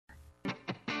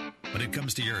When it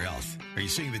comes to your health, are you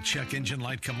seeing the check engine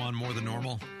light come on more than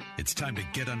normal? It's time to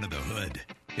get under the hood.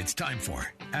 It's time for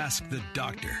Ask the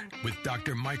Doctor with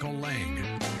Dr. Michael Lang.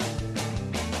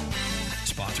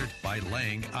 Sponsored by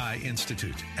Lang Eye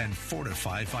Institute and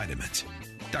Fortify Vitamins.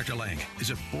 Dr. Lang is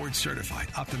a board-certified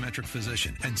optometric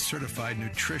physician and certified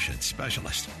nutrition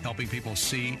specialist, helping people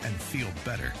see and feel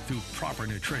better through proper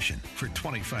nutrition for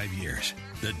 25 years.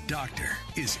 The doctor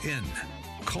is in.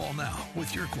 Call now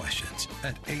with your questions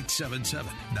at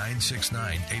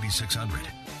 877-969-8600.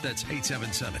 That's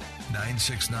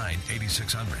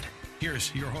 877-969-8600.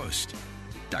 Here's your host,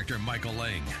 Dr. Michael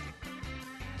Lang.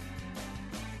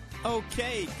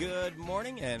 Okay, good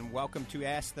morning and welcome to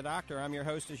Ask the Doctor. I'm your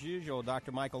host as usual,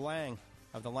 Dr. Michael Lang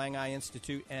of the Lang Eye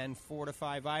Institute and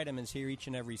Fortify Vitamins, here each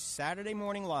and every Saturday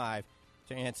morning live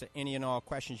to answer any and all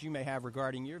questions you may have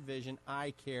regarding your vision,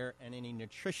 eye care, and any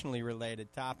nutritionally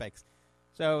related topics.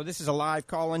 So this is a live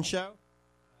call-in show.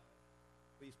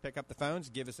 Please pick up the phones,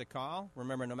 give us a call.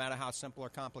 Remember, no matter how simple or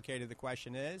complicated the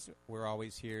question is, we're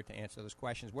always here to answer those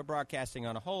questions. We're broadcasting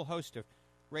on a whole host of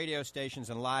radio stations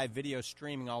and live video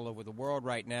streaming all over the world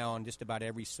right now on just about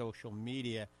every social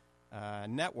media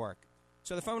network.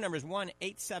 So the phone number is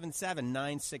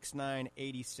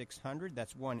 1-877-969-8600.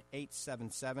 That's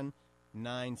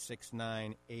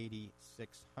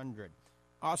 1-877-969-8600.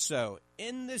 Also,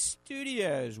 in the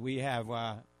studios, we have,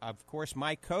 of course,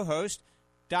 my co-host,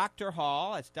 Dr.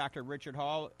 Hall. That's Dr. Richard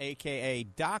Hall, a.k.a.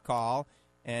 Doc Hall.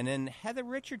 And then Heather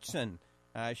Richardson.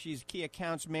 She's Key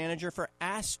Accounts Manager for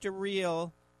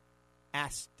Astereal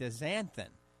Astaxanthin.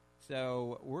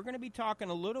 So we're going to be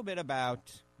talking a little bit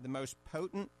about the most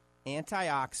potent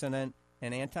antioxidant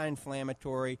and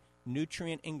anti-inflammatory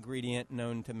nutrient ingredient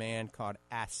known to man called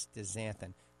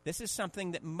astaxanthin. This is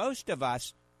something that most of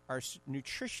us are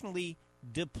nutritionally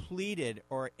depleted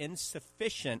or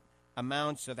insufficient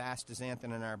amounts of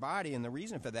astaxanthin in our body, and the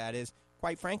reason for that is,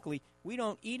 quite frankly, we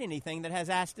don't eat anything that has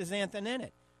astaxanthin in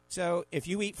it. So if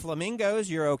you eat flamingos,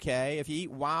 you're okay. If you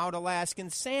eat wild Alaskan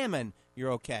salmon,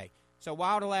 you're okay. So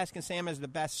wild Alaskan salmon is the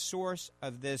best source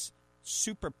of this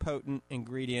super potent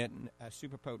ingredient,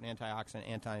 super potent antioxidant,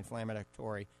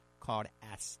 anti-inflammatory called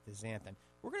astaxanthin.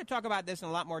 We're going to talk about this in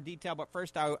a lot more detail, but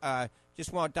first I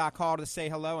just want Doc Hall to say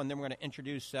hello, and then we're going to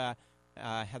introduce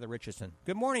Heather Richardson.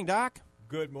 Good morning, Doc.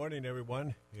 Good morning,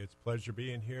 everyone. It's a pleasure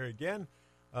being here again.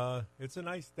 It's a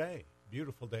nice day.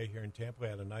 Beautiful day here in Tampa. I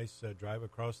had a nice drive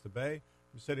across the bay.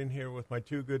 I'm sitting here with my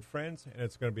two good friends, and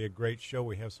it's going to be a great show.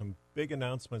 We have some big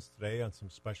announcements today on some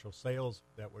special sales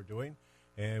that we're doing,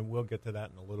 and we'll get to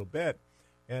that in a little bit.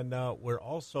 And we're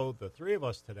also, the three of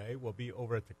us today, will be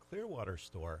over at the Clearwater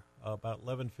store about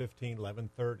 11:15,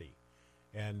 11:30.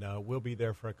 And we'll be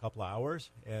there for a couple of hours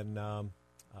and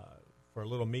for a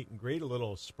little meet and greet, a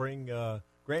little spring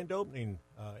grand opening,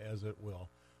 as it will.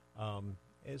 And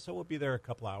so we'll be there a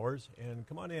couple hours, and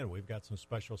come on in. We've got some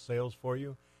special sales for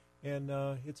you, and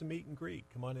it's a meet and greet.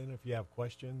 Come on in if you have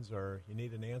questions or you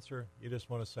need an answer. You just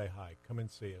want to say hi. Come and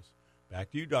see us.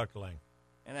 Back to you, Dr. Lang.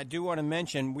 And I do want to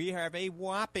mention we have a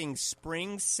whopping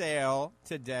spring sale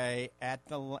today at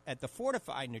the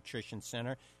Fortify Nutrition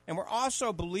Center, and we're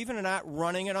also, believe it or not,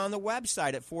 running it on the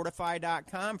website at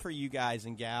fortify.com for you guys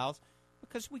and gals,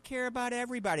 because we care about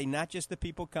everybody, not just the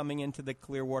people coming into the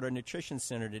Clearwater Nutrition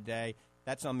Center today.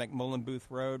 That's on McMullen Booth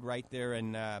Road right there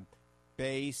in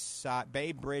Bay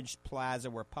Bridge Plaza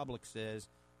where Publix is,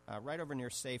 right over near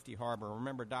Safety Harbor.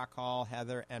 Remember, Doc Hall,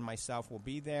 Heather, and myself will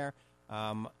be there.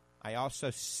 I also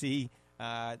see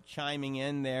chiming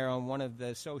in there on one of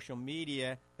the social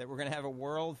media that we're going to have a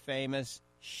world-famous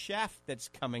chef that's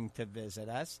coming to visit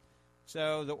us.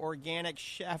 So the organic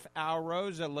chef Al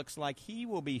Rosa looks like he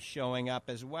will be showing up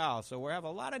as well. So we have a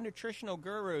lot of nutritional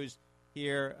gurus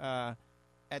here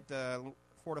at the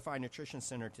Fortify Nutrition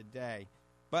Center today.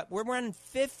 But we're running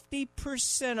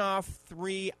 50% off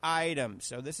 3 items.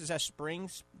 So this is a spring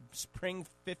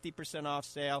 50% off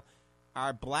sale.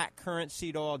 Our black currant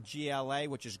seed oil GLA,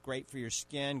 which is great for your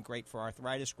skin, great for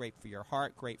arthritis, great for your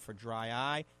heart, great for dry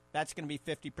eye. That's going to be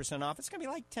 50% off. It's going to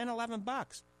be like $10,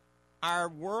 $11. Our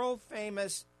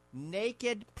world-famous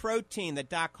Naked Protein that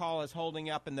Doc Hall is holding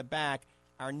up in the back,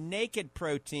 our Naked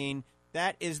Protein,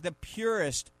 that is the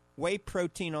purest whey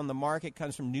protein on the market.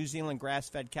 Comes from New Zealand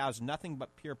grass-fed cows, nothing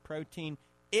but pure protein.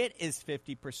 It is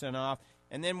 50% off.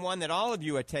 And then one that all of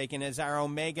you are taking is our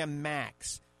Omega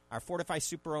Max. Our Fortify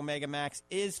Super Omega Max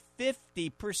is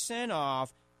 50%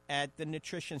 off at the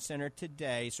Nutrition Center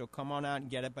today. So come on out and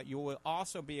get it. But you will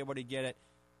also be able to get it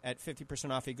at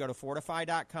 50% off. You go to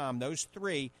fortify.com. Those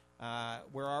 3,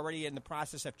 we're already in the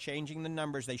process of changing the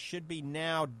numbers. They should be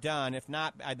now done. If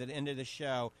not, by the end of the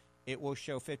show, it will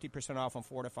show 50% off on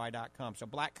Fortify.com. So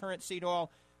black currant seed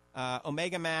oil,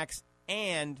 Omega Max,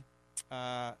 and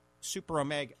Super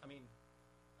Omega.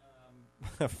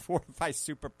 Fortify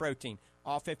Super Protein,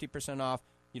 all 50% off.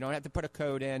 You don't have to put a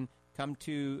code in. Come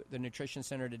to the Nutrition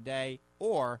Center today,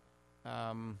 or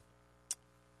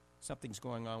something's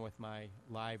going on with my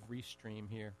live restream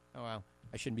here. Oh, well,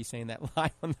 I shouldn't be saying that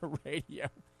live on the radio.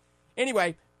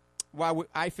 Anyway, while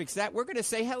I fix that, we're going to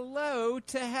say hello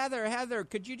to Heather. Heather,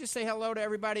 could you just say hello to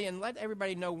everybody and let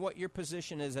everybody know what your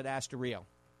position is at Astoril?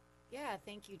 Yeah,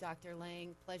 thank you, Dr.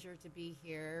 Lang. Pleasure to be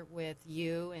here with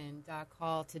you and Doc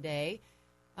Hall today.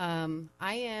 I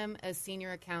am a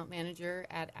senior account manager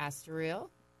at Astoril,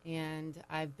 and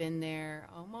I've been there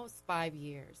almost 5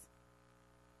 years.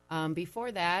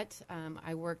 Before that,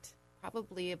 I worked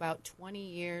probably about 20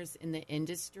 years in the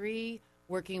industry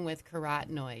working with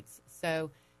carotenoids.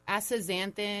 So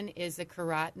astaxanthin is a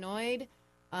carotenoid,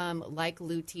 like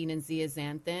lutein and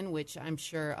zeaxanthin, which I'm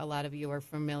sure a lot of you are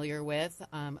familiar with.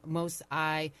 Most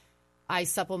eye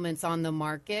supplements on the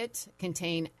market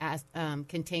contain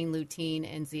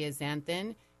lutein and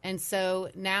zeaxanthin. And so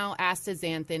now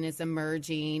astaxanthin is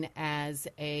emerging as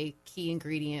a key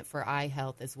ingredient for eye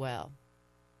health as well.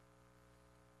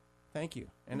 Thank you.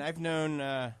 And I've known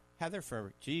Heather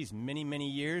for, many, many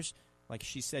years. Like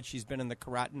she said, she's been in the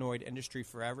carotenoid industry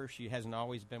forever. She hasn't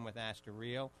always been with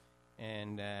Astoril.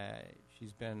 And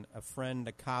she's been a friend,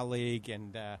 a colleague,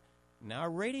 and now a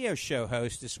radio show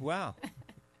host as well.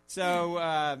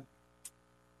 So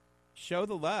show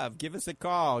the love. Give us a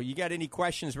call. You got any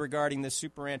questions regarding the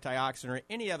super antioxidant or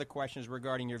any other questions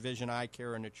regarding your vision, eye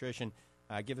care, or nutrition,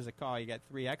 give us a call. You got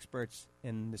 3 experts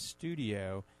in the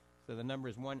studio. So the number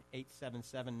is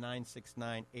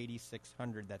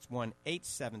 1-877-969-8600. That's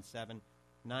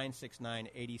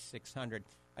 1-877-969-8600.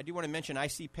 I do want to mention I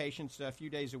see patients a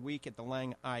few days a week at the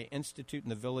Lang Eye Institute in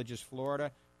the Villages,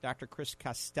 Florida. Dr. Chris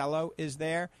Costello is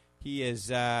there. He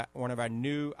is one of our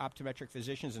new optometric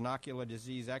physicians, an ocular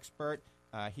disease expert.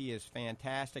 He is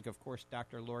fantastic. Of course,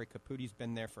 Dr. Lori Caputi's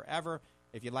been there forever.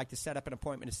 If you'd like to set up an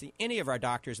appointment to see any of our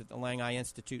doctors at the Lang Eye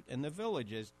Institute in the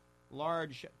Villages,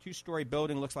 large 2-story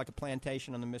building, looks like a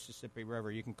plantation on the Mississippi River.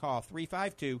 You can call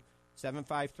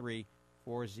 352-753-4014.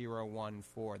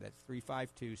 That's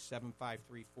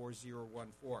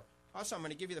 352-753-4014. Also, I'm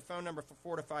going to give you the phone number for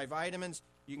Fortify Vitamins.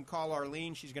 You can call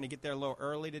Arlene. She's going to get there a little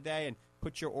early today and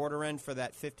put your order in for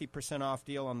that 50% off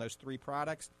deal on those 3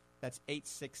 products. That's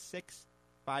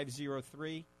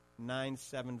 866-503-9746.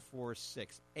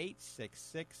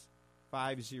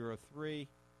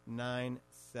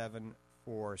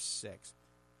 866-503-9746.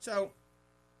 So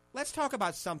let's talk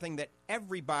about something that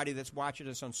everybody that's watching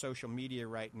us on social media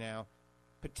right now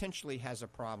potentially has a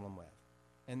problem with,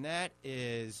 and that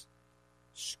is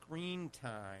screen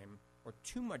time, or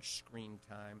too much screen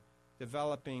time,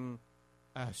 developing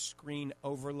screen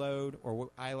overload, or what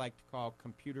I like to call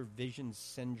computer vision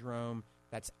syndrome.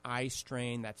 That's eye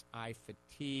strain, that's eye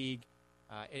fatigue.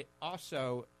 It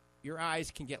also, your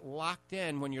eyes can get locked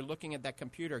in when you're looking at that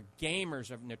computer.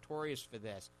 Gamers are notorious for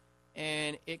this.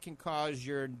 And it can cause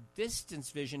your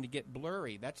distance vision to get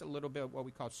blurry. That's a little bit of what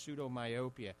we call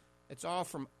pseudomyopia. It's all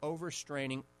from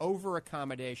overstraining,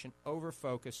 over-accommodation,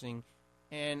 over-focusing.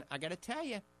 And I got to tell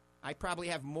you, I probably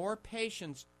have more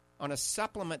patients on a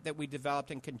supplement that we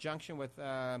developed in conjunction with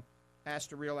Astoril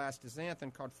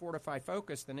astaxanthin called Fortify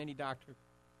Focus than any doctor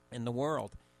in the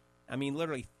world. I mean,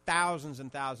 literally thousands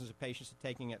and thousands of patients are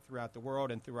taking it throughout the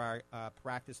world and through our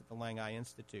practice at the Lang Eye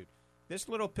Institute. This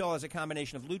little pill is a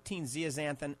combination of lutein,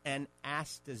 zeaxanthin, and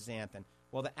astaxanthin.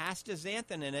 Well, the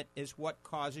astaxanthin in it is what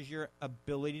causes your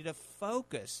ability to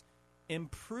focus.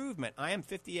 Improvement. I am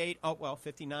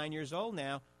 59 years old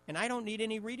now, and I don't need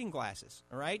any reading glasses,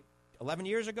 all right? 11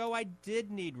 years ago, I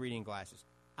did need reading glasses.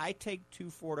 I take 2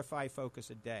 Fortify Focus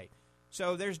a day.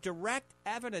 So there's direct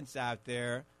evidence out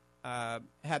there,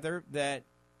 Heather, that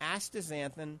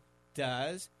astaxanthin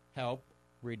does help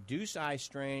reduce eye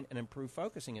strain and improve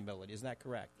focusing ability. Is that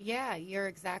correct? Yeah, you're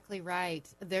exactly right.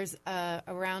 There's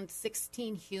around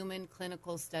 16 human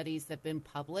clinical studies that have been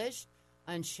published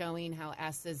on showing how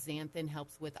astaxanthin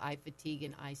helps with eye fatigue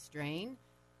and eye strain,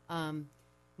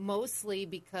 mostly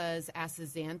because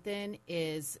astaxanthin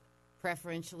is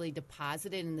preferentially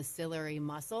deposited in the ciliary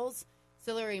muscles.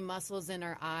 Ciliary muscles in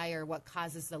our eye are what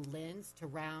causes the lens to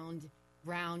round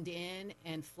in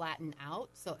and flatten out,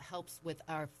 so it helps with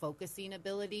our focusing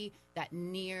ability, that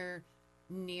near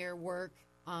work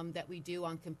that we do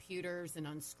on computers and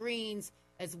on screens,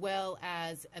 as well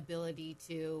as ability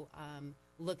to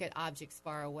look at objects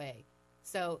far away.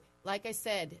 So, like I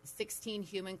said, 16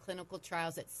 human clinical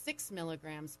trials at 6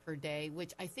 milligrams per day,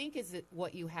 which I think is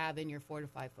what you have in your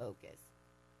Fortify Focus.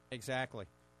 Exactly.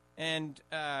 And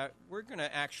we're going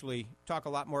to actually talk a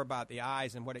lot more about the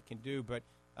eyes and what it can do. But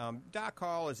Doc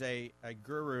Hall is a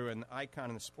guru and icon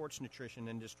in the sports nutrition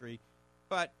industry.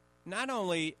 But not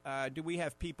only do we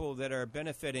have people that are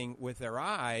benefiting with their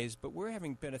eyes, but we're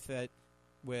having benefit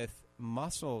with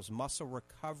muscles, muscle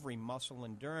recovery, muscle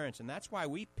endurance. And that's why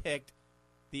we picked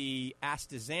the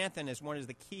astaxanthin as one of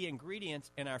the key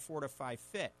ingredients in our Fortify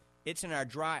Fit. It's in our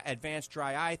advanced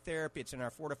dry eye therapy. It's in our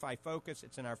Fortify Focus.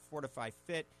 It's in our Fortify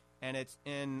Fit. And it's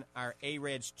in our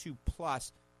AREDS 2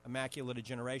 Plus macular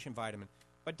degeneration vitamin.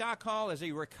 But Doc Hall is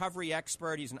a recovery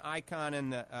expert. He's an icon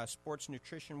in the sports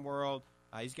nutrition world.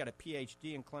 He's got a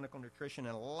PhD in clinical nutrition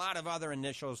and a lot of other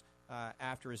initials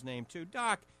after his name, too.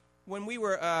 Doc, when we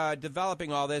were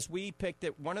developing all this, we picked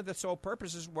it. One of the sole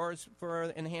purposes was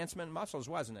for enhancement in muscles,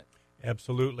 wasn't it?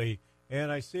 Absolutely.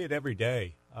 And I see it every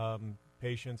day.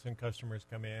 Patients and customers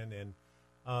come in and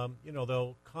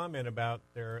they'll comment about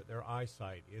their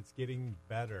eyesight. It's getting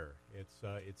better.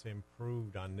 It's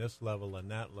improved on this level and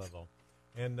that level.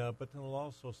 And but then they'll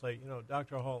also say,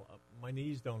 Dr. Hall, my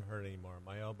knees don't hurt anymore.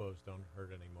 My elbows don't hurt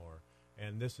anymore.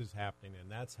 And this is happening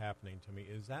and that's happening to me.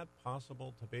 Is that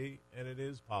possible to be? And it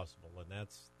is possible. And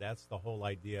that's the whole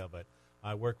idea of it.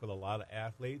 I work with a lot of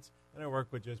athletes and I work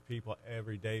with just people,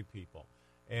 everyday people.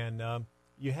 And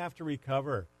you have to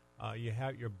recover.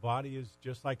 Your body is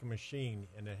just like a machine,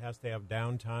 and it has to have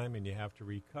downtime, and you have to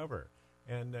recover.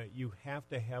 And you have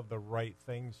to have the right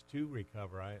things to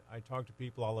recover. I talk to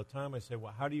people all the time. I say,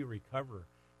 well, how do you recover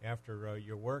after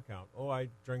your workout? Oh, I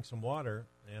drink some water,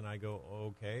 and I go,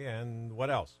 okay, and what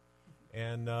else?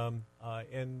 And a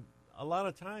lot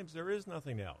of times there is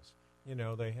nothing else.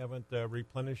 They haven't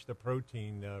replenished the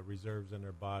protein reserves in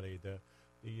their body. The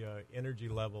energy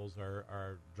levels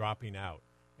are dropping out.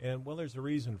 And, well, there's a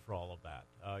reason for all of that.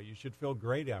 You should feel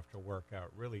great after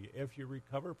workout, really, if you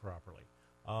recover properly.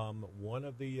 One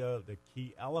of the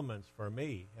key elements for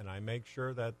me, and I make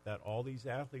sure that all these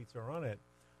athletes are on it,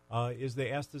 is the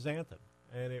astaxanthin.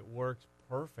 And it works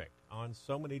perfect on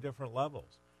so many different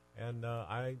levels. And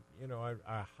I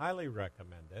highly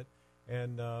recommend it.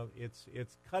 And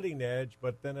it's cutting edge,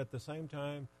 but then at the same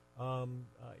time,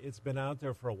 it's been out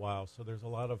there for a while. So there's a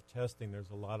lot of testing. There's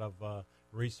a lot of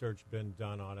research been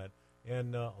done on it,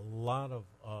 and a lot of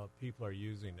people are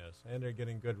using this, and they're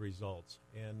getting good results.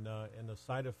 And the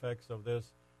side effects of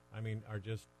this, are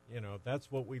just,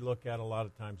 that's what we look at a lot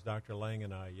of times, Dr. Lang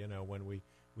and I, when we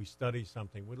study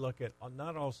something, we look at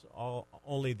not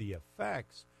only the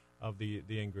effects of the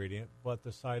ingredient, but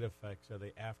the side effects or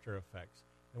the after effects,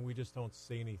 and we just don't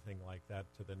see anything like that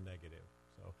to the negative.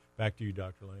 So back to you,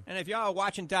 Dr. Lang. And if y'all are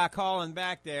watching Doc Hall in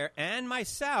back there, and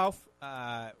myself,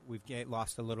 we've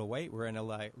lost a little weight. We're in a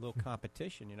little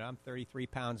competition. I'm 33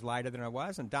 pounds lighter than I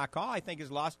was, and Doc Hall, I think, has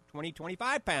lost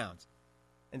 25 pounds.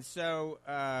 And so,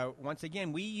 once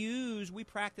again, we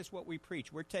practice what we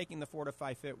preach. We're taking the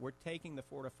Fortify Fit. We're taking the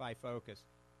Fortify Focus.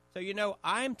 So,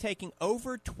 I'm taking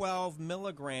over 12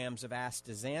 milligrams of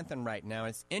astaxanthin right now.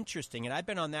 It's interesting, and I've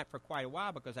been on that for quite a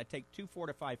while because I take 2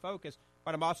 Fortify Focus,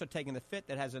 but I'm also taking the Fit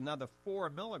that has another 4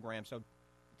 milligrams. So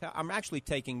I'm actually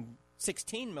taking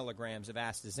 16 milligrams of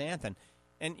astaxanthin.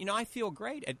 And, I feel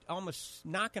great at almost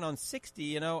knocking on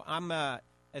 60. I'm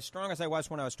as strong as I was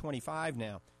when I was 25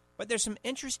 now. But there's some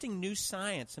interesting new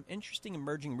science, some interesting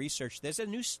emerging research. There's a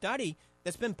new study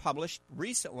that's been published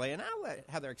recently, and I'll let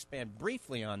Heather expand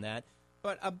briefly on that,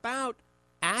 but about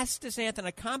astaxanthin,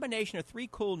 a combination of 3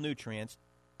 cool nutrients,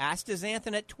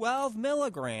 astaxanthin at 12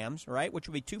 milligrams, right, which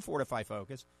would be 2 Fortify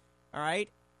Focus, all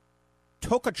right,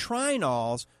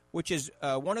 tocotrienols, which is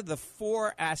one of the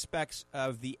 4 aspects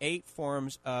of the 8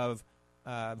 forms of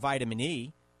vitamin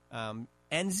E,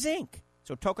 and zinc.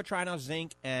 So tocotrienol,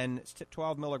 zinc, and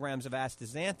 12 milligrams of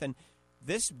astaxanthin.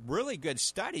 This really good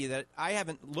study that I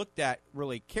haven't looked at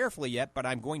really carefully yet, but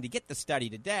I'm going to get the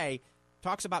study today,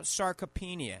 talks about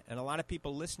sarcopenia. And a lot of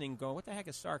people listening go, what the heck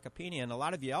is sarcopenia? And a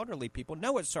lot of you elderly people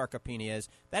know what sarcopenia is.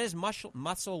 That is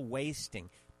muscle wasting,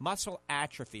 muscle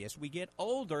atrophy. As we get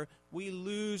older, we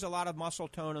lose a lot of muscle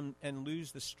tone and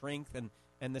lose the strength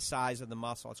and the size of the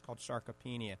muscle. It's called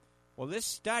sarcopenia. Well, this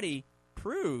study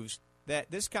proves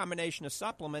that this combination of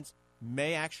supplements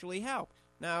may actually help.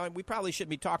 Now, we probably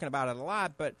shouldn't be talking about it a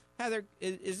lot, but Heather,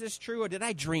 is this true, or did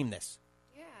I dream this?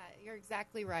 Yeah, you're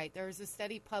exactly right. There was a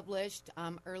study published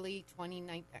early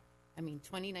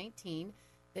 2019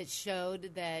 that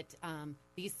showed that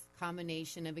these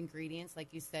combination of ingredients,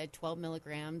 like you said, 12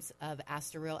 milligrams of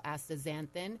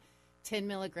astaxanthin, 10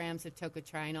 milligrams of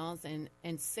tocotrienols,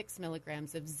 and 6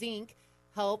 milligrams of zinc,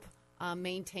 help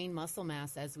maintain muscle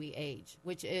mass as we age,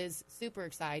 which is super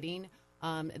exciting.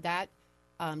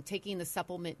 Taking the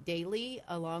supplement daily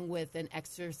along with an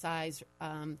exercise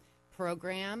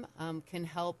program can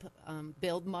help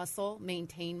build muscle,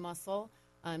 maintain muscle.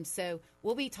 So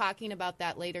we'll be talking about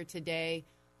that later today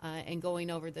and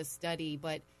going over the study.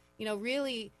 But,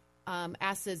 really,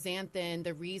 astaxanthin,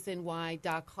 the reason why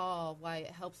Doc Hall, why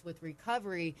it helps with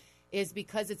recovery is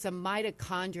because it's a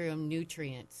mitochondrial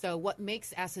nutrient. So what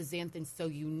makes astaxanthin so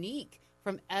unique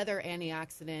from other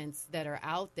antioxidants that are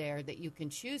out there that you can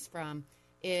choose from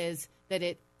is that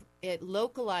it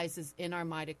localizes in our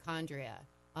mitochondria.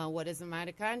 What is a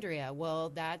mitochondria? Well,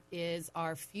 that is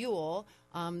our fuel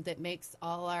that makes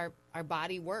all our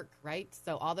body work, right?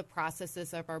 So all the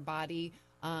processes of our body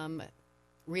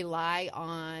rely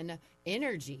on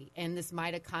energy, and this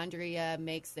mitochondria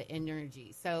makes the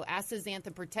energy. So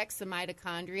astaxanthin protects the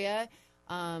mitochondria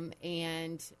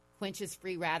and quenches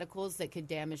free radicals that could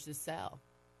damage the cell.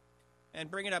 And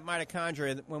bringing up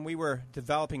mitochondria, when we were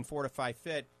developing Fortify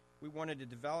Fit, we wanted to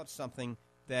develop something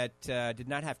that did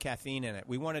not have caffeine in it.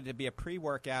 We wanted it to be a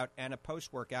pre-workout and a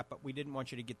post-workout, but we didn't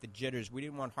want you to get the jitters. We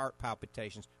didn't want heart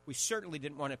palpitations. We certainly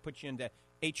didn't want to put you into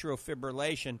atrial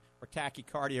fibrillation or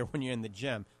tachycardia when you're in the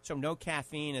gym. So no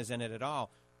caffeine is in it at all.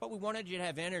 But we wanted you to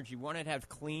have energy. We wanted to have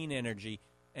clean energy.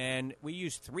 And we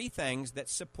used three things that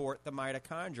support the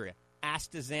mitochondria,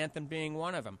 astaxanthin being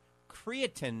one of them,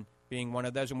 creatine being one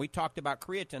of those. And we talked about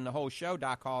creatine the whole show,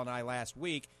 Doc Hall and I, last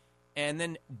week. And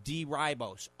then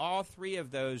D-ribose. All three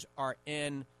of those are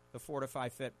in the Fortify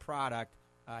Fit product,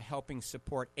 helping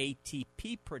support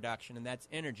ATP production, and that's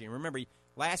energy. And remember,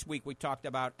 last week we talked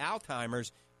about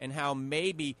Alzheimer's and how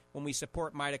maybe when we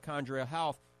support mitochondrial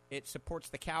health, it supports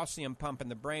the calcium pump in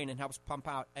the brain and helps pump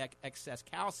out excess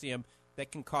calcium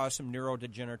that can cause some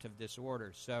neurodegenerative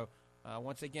disorders. So,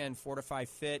 once again, Fortify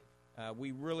Fit,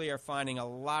 we really are finding a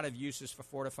lot of uses for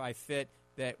Fortify Fit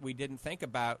that we didn't think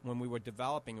about when we were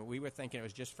developing it. We were thinking it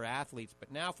was just for athletes.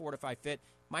 But now Fortify Fit,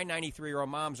 my 93-year-old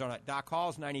mom's on it. Doc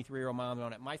Hall's 93-year-old mom's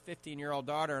on it. My 15-year-old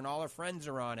daughter and all her friends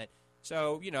are on it.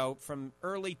 So, from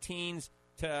early teens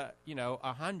to,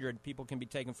 100, people can be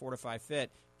taking Fortify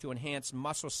Fit to enhance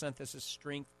muscle synthesis,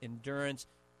 strength, endurance,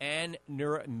 and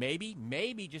maybe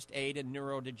just aid in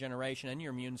neurodegeneration and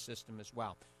your immune system as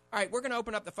well. All right, we're going to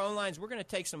open up the phone lines. We're going to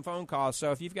take some phone calls.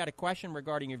 So if you've got a question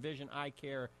regarding your vision, eye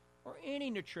care, or any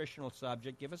nutritional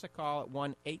subject, give us a call at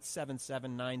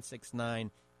 1-877-969-8600.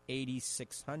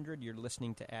 You're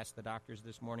listening to Ask the Doctors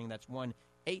this morning. That's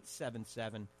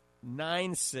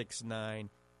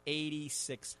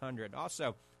 1-877-969-8600.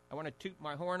 Also, I want to toot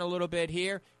my horn a little bit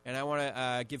here, and I want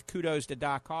to give kudos to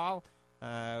Doc Hall.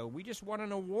 We just won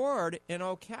an award in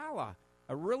Ocala,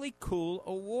 a really cool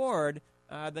award,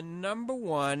 the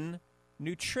 #1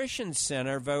 nutrition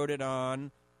center voted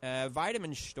on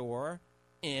vitamin store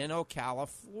in Ocala,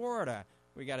 Florida.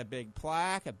 We got a big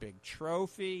plaque, a big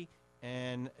trophy,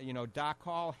 and, Doc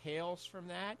Hall hails from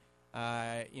that.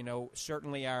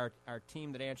 Certainly our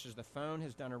team that answers the phone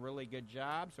has done a really good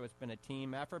job, so it's been a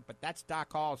team effort. But that's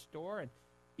Doc Hall's store, and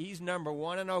he's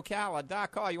 #1 in Ocala.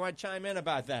 Doc Hall, you want to chime in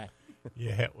about that?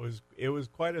 Yeah, it was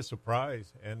quite a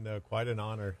surprise and quite an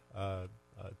honor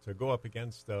to go up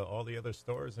against all the other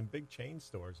stores and big chain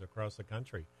stores across the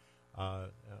country.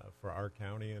 For our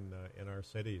county and in our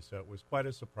city, so it was quite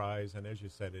a surprise. And as you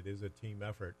said, it is a team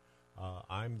effort.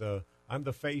 I'm the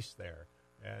face there,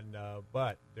 and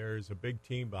but there's a big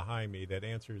team behind me that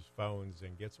answers phones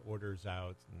and gets orders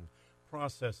out and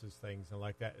processes things and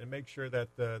like that, and make sure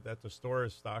that the store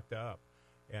is stocked up.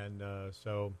 And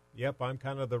so, yep, I'm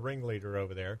kind of the ringleader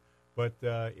over there. But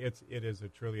it is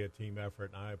truly a team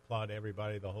effort, and I applaud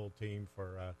everybody, the whole team,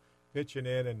 for pitching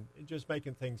in and just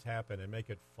making things happen and make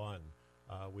it fun.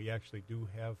 We actually do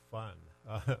have fun,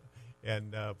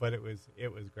 but it was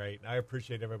great. And I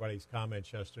appreciate everybody's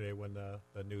comments yesterday when the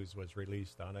news was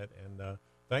released on it. And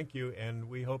thank you. And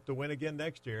we hope to win again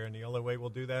next year. And the only way we'll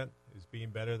do that is being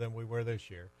better than we were this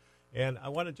year. And I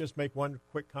want to just make one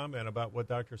quick comment about what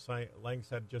Dr. Lang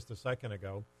said just a second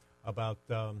ago about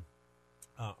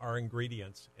our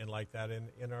ingredients and like that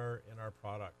in our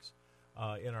products.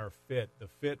 In our Fit. The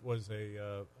Fit was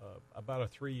about a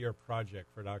 3-year project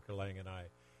for Dr. Lang and I.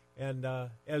 And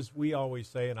as we always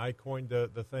say, and I coined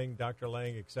the thing, Dr.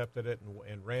 Lang accepted it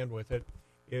and ran with it,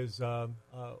 is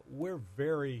we're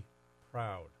very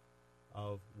proud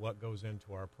of what goes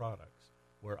into our products.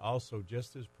 We're also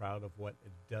just as proud of what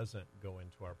doesn't go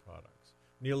into our products.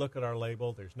 When you look at our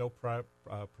label, there's no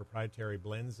proprietary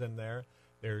blends in there.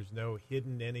 There's no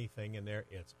hidden anything in there.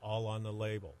 It's all on the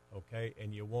label, okay?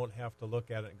 And you won't have to look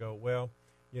at it and go, well,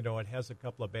 you know, it has a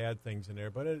couple of bad things in there,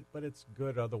 but it's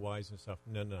good otherwise and stuff.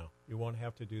 No. You won't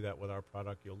have to do that with our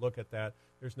product. You'll look at that.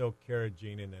 There's no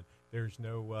carrageenan in it. There's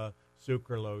no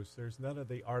sucralose. There's none of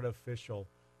the artificial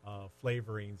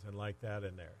flavorings and like that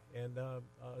in there. And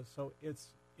so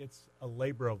it's a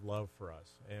labor of love for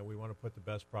us, and we want to put the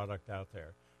best product out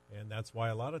there. And that's why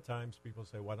a lot of times people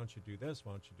say, why don't you do this?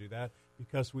 Why don't you do that?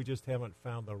 Because we just haven't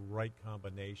found the right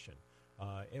combination.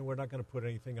 And we're not going to put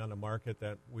anything on the market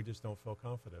that we just don't feel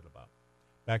confident about.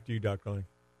 Back to you, Dr. Lang.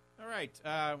 All right.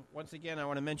 Once again, I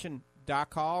want to mention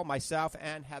Doc Hall, myself,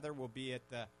 and Heather will be at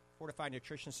the Fortified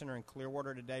Nutrition Center in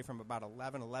Clearwater today from about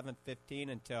 11:15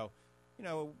 until,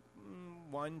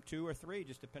 1, 2, or 3,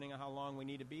 just depending on how long we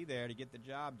need to be there to get the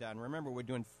job done. Remember, we're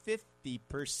doing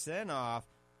 50% off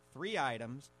 3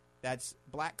 items. That's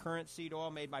black currant seed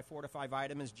oil made by Fortify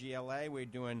Vitamins, GLA. We're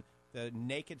doing the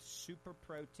Naked Super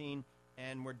Protein,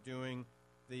 and we're doing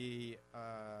the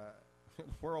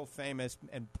world-famous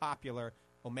and popular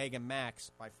Omega Max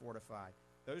by Fortify.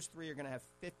 Those 3 are going to have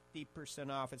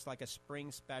 50% off. It's like a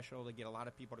spring special to get a lot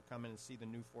of people to come in and see the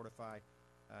new Fortify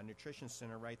Nutrition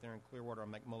Center right there in Clearwater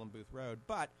on McMullen Booth Road.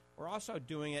 But we're also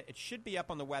doing it. It should be up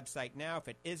on the website now. If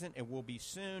it isn't, it will be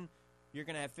soon. You're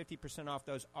going to have 50% off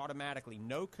those automatically.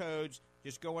 No codes.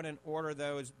 Just go in and order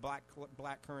those black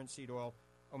currant seed oil,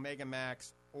 Omega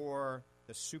Max, or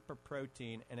the Super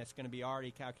Protein, and it's going to be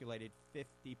already calculated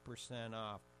 50%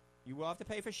 off. You will have to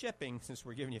pay for shipping since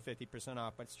we're giving you 50%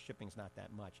 off, but shipping's not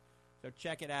that much. So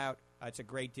check it out. It's a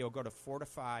great deal. Go to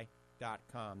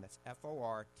fortify.com. That's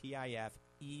FORTIFEYE,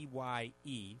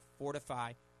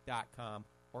 fortify.com.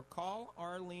 Or call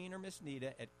Arlene or Miss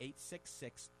Nita at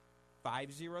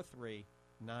 866-503-9746.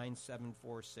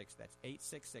 That's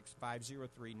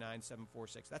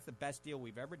 866-503-9746. That's the best deal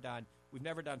we've ever done. We've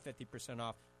never done 50%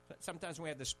 off. Sometimes when we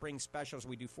have the spring specials,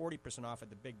 we do 40% off at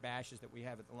the big bashes that we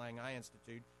have at the Lang Eye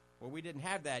Institute. Well, we didn't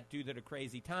have that due to the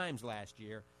crazy times last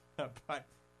year, but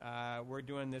we're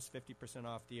doing this 50%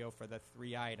 off deal for the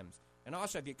 3 items. And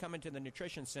also, if you come into the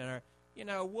Nutrition Center,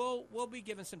 we'll be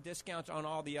giving some discounts on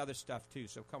all the other stuff, too.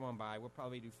 So come on by. We'll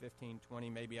probably do 15, 20,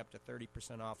 maybe up to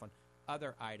 30% off on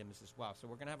other items as well. So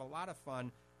we're going to have a lot of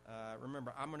fun.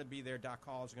 Remember, I'm going to be there. Doc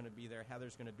Hall is going to be there.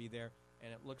 Heather's going to be there.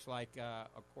 And it looks like,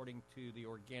 according to the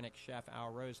organic chef,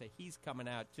 Al Rosa, he's coming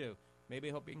out, too. Maybe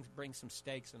he'll bring some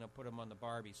steaks, and he'll put them on the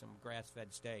Barbie, some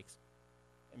grass-fed steaks.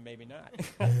 And maybe not.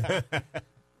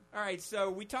 All right, so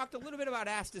we talked a little bit about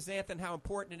astaxanthin, how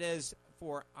important it is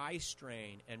for eye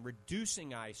strain and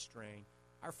reducing eye strain.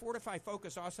 Our Fortify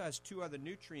Focus also has 2 other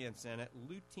nutrients in it,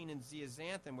 lutein and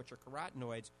zeaxanthin, which are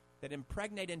carotenoids, that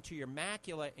impregnate into your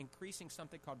macula, increasing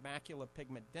something called macular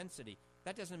pigment density.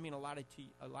 That doesn't mean a lot of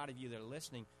you that are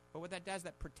listening, but what that does,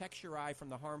 that protects your eye from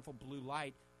the harmful blue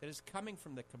light that is coming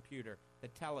from the computer, the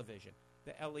television,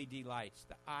 the LED lights,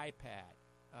 the iPad,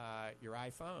 your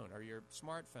iPhone or your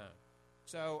smartphone.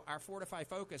 So our Fortify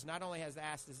Focus not only has the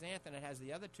astaxanthin, it has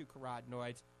the other 2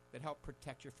 carotenoids that help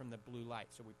protect you from the blue light.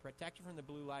 So we protect you from the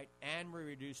blue light and we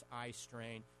reduce eye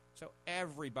strain. So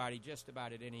everybody, just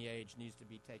about at any age, needs to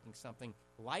be taking something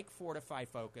like Fortify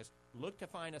Focus. Look to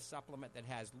find a supplement that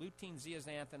has lutein,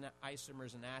 zeaxanthin,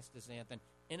 isomers, and astaxanthin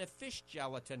in a fish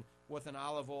gelatin with an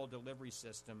olive oil delivery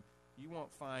system. You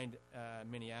won't find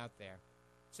many out there.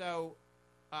 So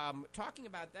talking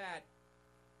about that,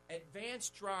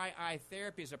 Advanced Dry Eye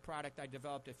Therapy is a product I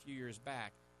developed a few years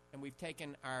back. And we've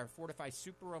taken our Fortify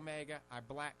Super Omega, our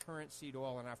black currant seed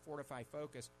oil, and our Fortify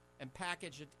Focus and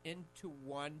packaged it into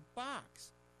one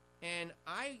box. And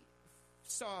I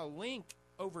saw a link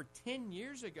over 10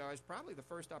 years ago. I was probably the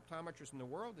first optometrist in the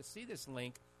world to see this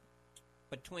link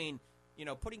between,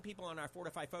 putting people on our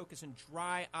Fortify Focus and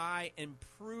dry eye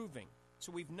improving.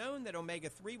 So we've known that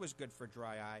omega-3 was good for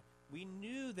dry eye. We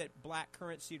knew that black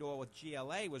currant seed oil with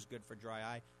GLA was good for dry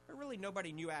eye, but really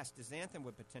nobody knew astaxanthin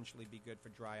would potentially be good for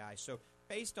dry eye. So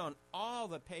based on all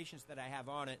the patients that I have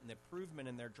on it and the improvement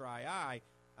in their dry eye,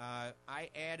 I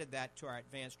added that to our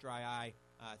Advanced Dry Eye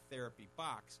Therapy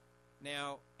box.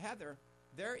 Now, Heather,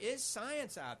 there is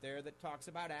science out there that talks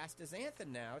about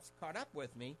astaxanthin now. It's caught up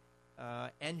with me.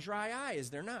 And dry eye, is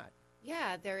there not?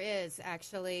 Yeah, there is,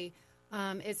 actually.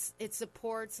 It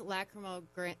supports lacrimal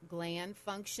gland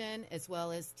function as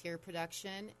well as tear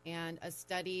production, and a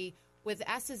study with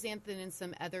astaxanthin and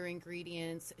some other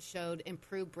ingredients showed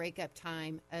improved breakup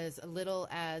time as little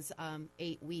as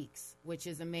 8 weeks, which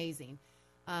is amazing.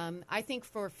 I think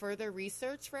for further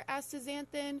research for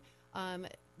astaxanthin,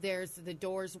 there's the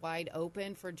doors wide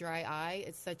open for dry eye.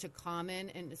 It's such a common,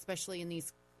 and especially in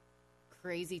these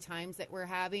crazy times that we're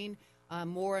having,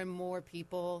 more and more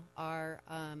people are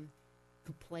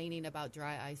complaining about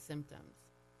dry eye symptoms.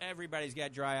 Everybody's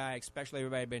got dry eye, especially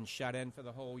everybody been shut in for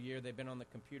the whole year. They've been on the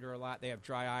computer a lot. They have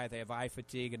dry eye. They have eye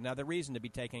fatigue. Another reason to be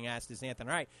taking astaxanthin. All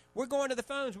right, we're going to the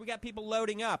phones. We got people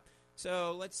loading up.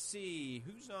 So let's see.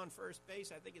 Who's on first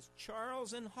base? I think it's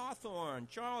Charles in Hawthorne.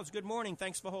 Charles, good morning.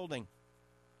 Thanks for holding.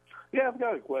 Yeah, I've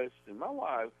got a question. My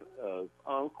wife's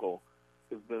uncle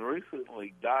has been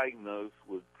recently diagnosed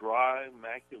with dry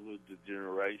macular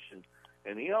degeneration,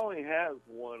 and he only has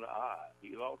one eye.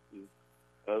 He lost his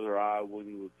other eye when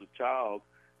he was a child,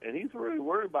 and he's really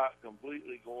worried about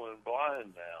completely going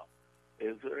blind now.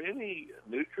 Is there any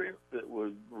nutrient that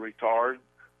would retard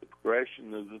the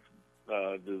progression of this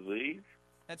disease?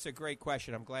 That's a great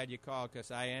question. I'm glad you called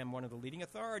because I am one of the leading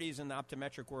authorities in the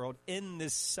optometric world in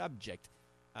this subject.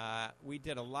 We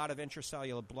did a lot of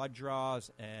intracellular blood draws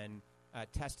and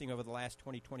testing over the last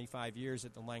 20, 25 years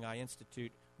at the Lang Eye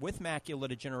Institute with macular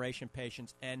degeneration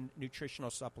patients and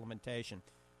nutritional supplementation.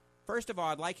 First of all,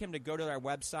 I'd like him to go to our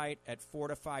website at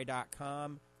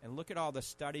fortify.com and look at all the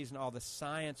studies and all the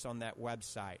science on that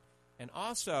website. And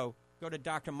also go to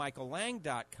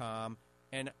drmichaellang.com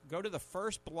and go to the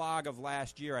first blog of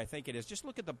last year, I think it is. Just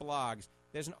look at the blogs.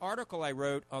 There's an article I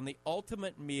wrote on the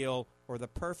ultimate meal or the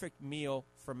perfect meal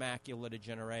for macular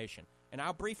degeneration. And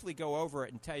I'll briefly go over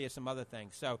it and tell you some other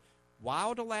things. So,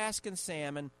 wild Alaskan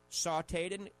salmon,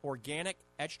 sauteed in organic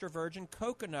extra virgin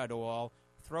coconut oil,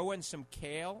 throw in some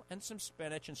kale and some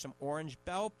spinach and some orange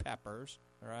bell peppers,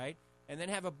 all right? And then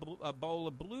have a bowl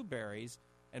of blueberries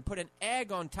and put an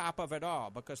egg on top of it all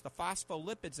because the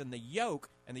phospholipids in the yolk,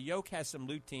 and the yolk has some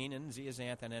lutein and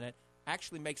zeaxanthin in it,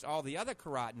 actually makes all the other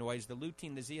carotenoids, the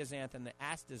lutein, the zeaxanthin, the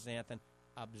astaxanthin,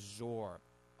 absorb.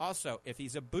 Also, if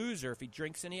he's a boozer, if he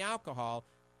drinks any alcohol,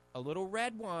 a little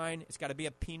red wine, it's got to be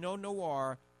a Pinot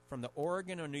Noir from the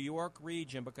Oregon or New York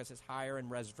region because it's higher in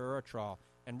resveratrol.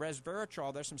 And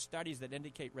resveratrol, there's some studies that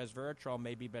indicate resveratrol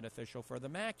may be beneficial for the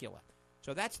macula.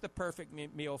 So that's the perfect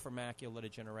meal for macular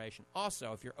degeneration.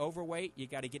 Also, if you're overweight, you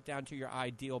got to get down to your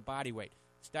ideal body weight.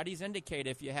 Studies indicate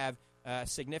if you have a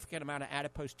significant amount of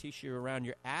adipose tissue around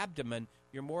your abdomen,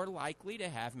 you're more likely to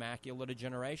have macular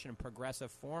degeneration, a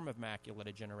progressive form of macular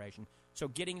degeneration. So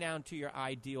getting down to your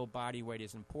ideal body weight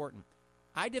is important.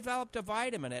 I developed a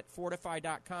vitamin at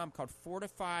Fortify.com called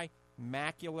Fortify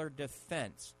Macular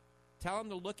Defense. Tell them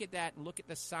to look at that and look at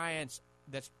the science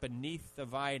that's beneath the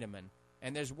vitamin.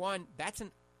 And there's one, that's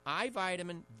an eye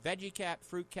vitamin, veggie cap,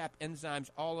 fruit cap, enzymes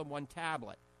all in one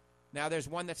tablet. Now there's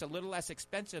one that's a little less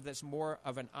expensive that's more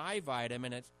of an eye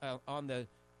vitamin. It's on the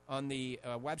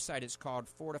website it's called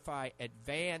Fortify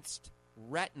Advanced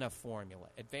Retina Formula.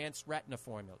 Advanced Retina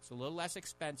Formula. It's a little less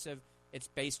expensive. It's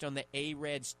based on the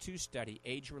AREDS 2 study,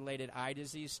 age-related eye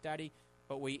disease study,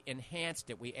 but we enhanced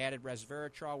it. We added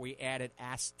resveratrol. We added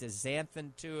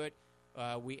astaxanthin to it.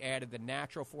 We added the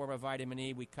natural form of vitamin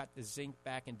E. We cut the zinc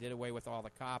back and did away with all the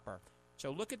copper.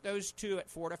 So look at those two at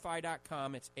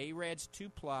Fortify.com. It's AREDS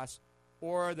 2+,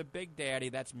 or the Big Daddy,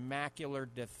 that's Macular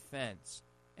Defense.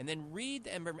 And then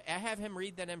have him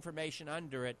read that information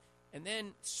under it. And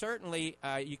then certainly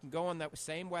you can go on that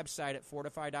same website at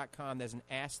Fortify.com. There's an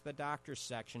Ask the Doctor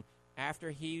section.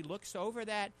 After he looks over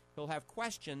that, he'll have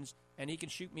questions, and he can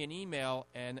shoot me an email,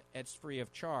 and it's free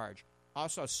of charge.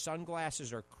 Also,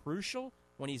 sunglasses are crucial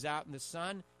when he's out in the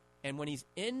sun. And when he's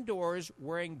indoors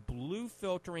wearing blue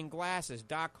filtering glasses,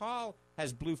 Doc Hall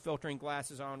has blue filtering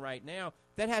glasses on right now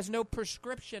that has no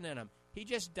prescription in them. He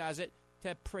just does it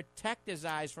to protect his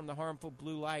eyes from the harmful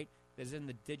blue light that's in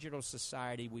the digital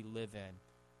society we live in.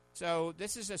 So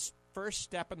this is a first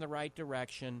step in the right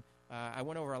direction. I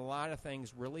went over a lot of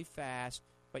things really fast.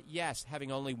 But yes,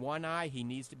 having only one eye, he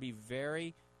needs to be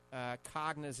very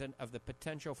cognizant of the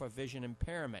potential for vision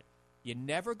impairment. You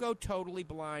never go totally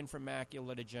blind from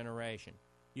macular degeneration.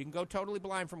 You can go totally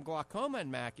blind from glaucoma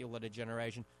and macular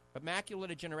degeneration, but macular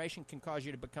degeneration can cause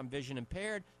you to become vision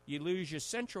impaired. You lose your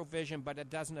central vision, but it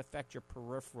doesn't affect your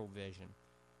peripheral vision.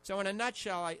 So in a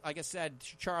nutshell, like I said,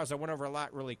 Charles, I went over a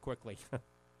lot really quickly. That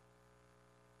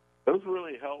was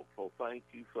really helpful. Thank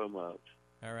you so much.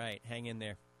 All right. Hang in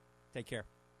there. Take care.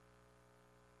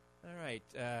 All right.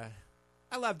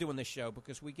 I love doing this show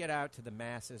because we get out to the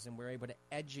masses and we're able to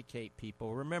educate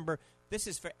people. Remember, this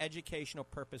is for educational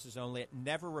purposes only. It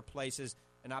never replaces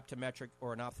an optometric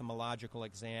or an ophthalmological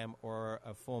exam or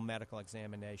a full medical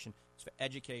examination. It's for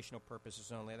educational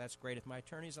purposes only. That's great. If my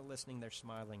attorneys are listening, they're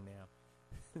smiling now.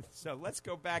 So let's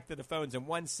go back to the phones in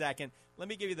 1 second. Let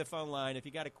me give you the phone line. If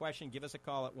you got a question, give us a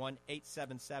call at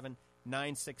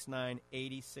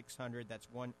 1-877-969-8600. That's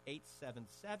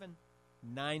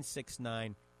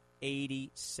 1-877-969-8600.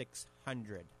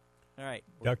 8600. All right.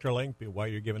 Dr. Lang, while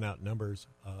you're giving out numbers,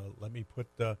 let me put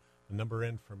the the number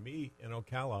in for me in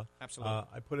Ocala. Absolutely.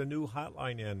 I put a new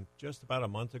hotline in just about a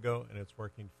month ago, and it's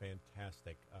working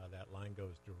fantastic. That line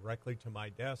goes directly to my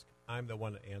desk. I'm the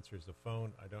one that answers the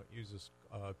phone. I don't use this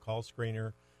call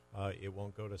screener. It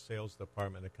won't go to sales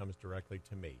department. It comes directly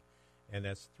to me. And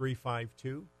that's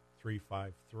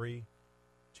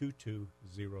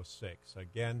 352-353-2206.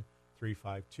 Again,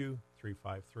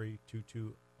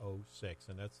 352-353-2206.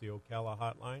 And that's the Ocala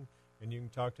hotline. And you can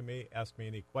talk to me, ask me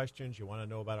any questions. You want to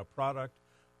know about a product,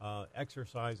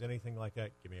 exercise, anything like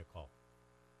that, give me a call.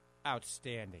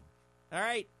 Outstanding. All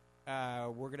right.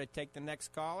 We're going to take the next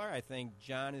caller. I think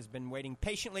John has been waiting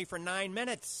patiently for 9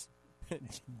 minutes.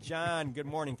 John, good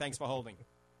morning. Thanks for holding.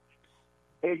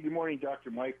 Hey, good morning,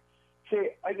 Dr. Mike.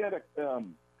 Say, I got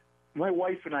my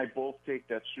wife and I both take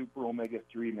that Super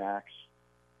Omega-3 Max,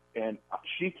 and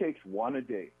she takes one a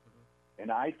day,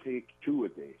 and I take two a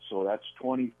day. So that's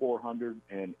 2,400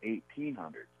 and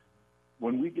 1,800.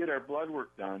 When we get our blood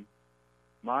work done,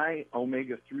 my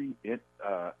Omega-3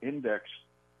 index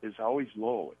is always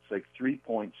low. It's like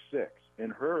 3.6,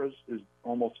 and hers is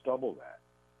almost double that.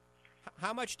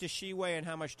 How much does she weigh and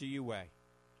how much do you weigh?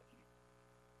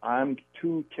 I'm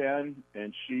 210,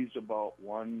 and she's about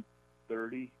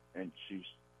 130, and she's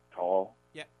tall.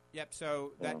 Yep.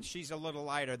 So she's a little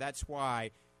lighter. That's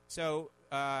why. So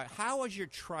how is your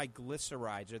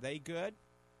triglycerides? Are they good?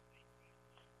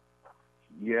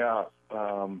 Yeah.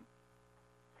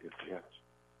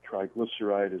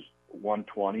 Triglyceride is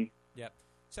 120. Yep.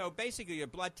 So basically your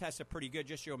blood tests are pretty good.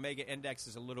 Just your omega index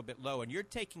is a little bit low. And you're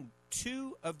taking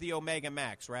 2 of the Omega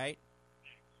Max, right?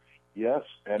 Yes,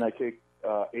 and I take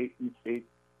 8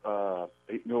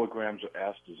 milligrams of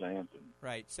astaxanthin.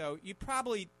 Right. So you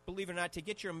probably, believe it or not, to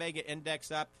get your omega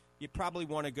index up, you probably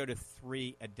want to go to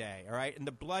 3 a day, all right? And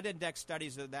the blood index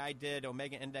studies that I did,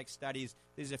 omega index studies,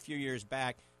 this is a few years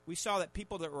back, we saw that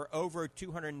people that were over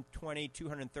 220,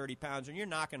 230 pounds, and you're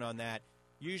knocking on that,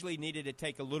 usually needed to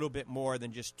take a little bit more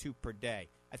than just 2 per day.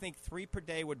 I think 3 per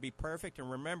day would be perfect. And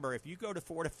remember, if you go to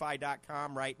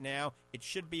Fortify.com right now, it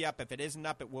should be up. If it isn't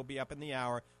up, it will be up in the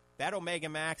hour. That Omega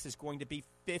Max is going to be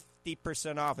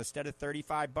 50% off. Instead of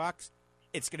 $35,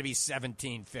 it's going to be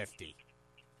 $17.50.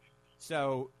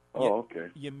 So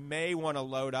you may want to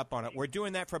load up on it. We're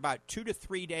doing that for about 2 to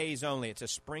 3 days only. It's a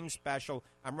spring special.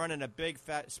 I'm running a big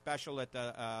fat special at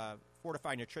the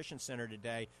Fortify Nutrition Center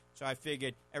today, so I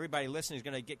figured everybody listening is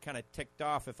going to get kind of ticked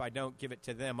off if I don't give it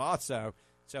to them also.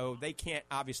 So they can't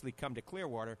obviously come to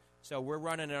Clearwater. So we're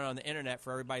running it on the internet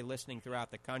for everybody listening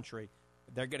throughout the country.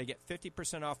 They're going to get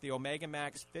 50% off the Omega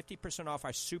Max, 50% off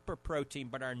our Super Protein,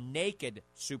 but our Naked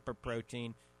Super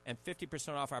Protein, and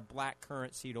 50% off our Black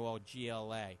Currant Seed Oil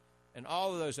GLA. And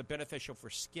all of those are beneficial for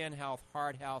skin health,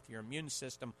 heart health, your immune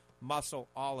system, muscle,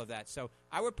 all of that. So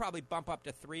I would probably bump up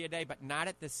to 3 a day, but not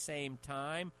at the same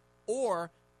time,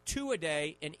 or 2 a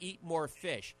day and eat more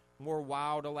fish, more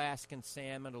wild Alaskan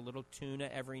salmon, a little tuna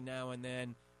every now and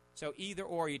then. So either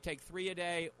or, you take 3 a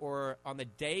day, or on the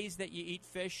days that you eat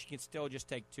fish, you can still just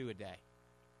take 2 a day.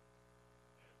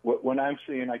 When I'm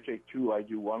saying I take 2, I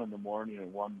do 1 in the morning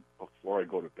and 1 before I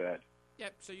go to bed.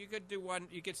 Yep, so you could do 1.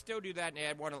 You could still do that and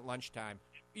add 1 at lunchtime.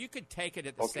 You could take it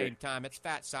at the same time. It's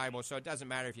fat soluble, so it doesn't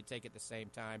matter if you take it at the same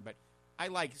time. But I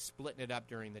like splitting it up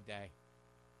during the day.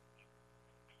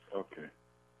 Okay.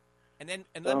 And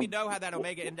let me know how that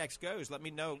Omega Index goes. Let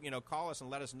me know, call us and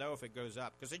let us know if it goes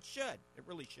up, because it should. It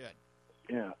really should.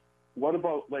 Yeah. What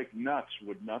about, nuts?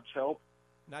 Would nuts help?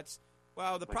 Nuts?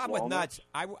 Well, the problem with nuts,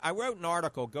 I wrote an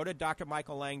article, go to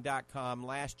drmichaellang.com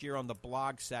last year on the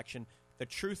blog section, The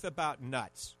Truth About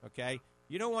Nuts, okay?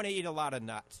 You don't want to eat a lot of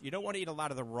nuts. You don't want to eat a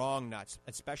lot of the wrong nuts,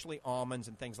 especially almonds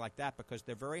and things like that, because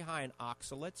they're very high in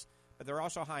oxalates, but they're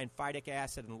also high in phytic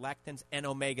acid and lectins and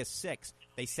omega-6.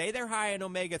 They say they're high in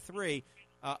omega-3.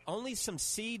 Only some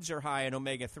seeds are high in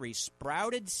omega-3.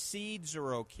 Sprouted seeds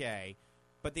are okay,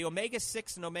 but the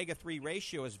omega-6 and omega-3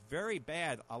 ratio is very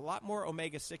bad. A lot more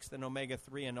omega-6 than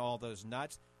omega-3 in all those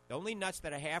nuts. The only nuts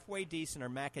that are halfway decent are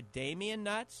macadamia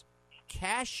nuts,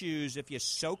 cashews if you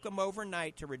soak them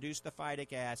overnight to reduce the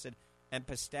phytic acid, and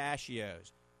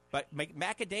pistachios. But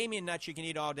macadamia nuts you can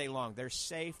eat all day long. They're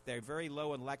safe. They're very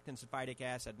low in lectins, phytic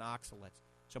acid, and oxalates.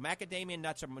 So macadamia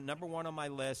nuts are number 1 on my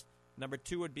list. Number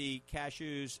 2 would be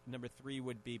cashews. Number 3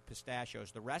 would be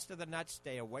pistachios. The rest of the nuts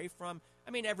stay away from.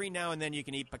 I mean, every now and then you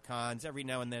can eat pecans. Every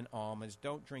now and then almonds.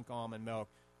 Don't drink almond milk.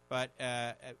 But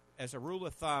as a rule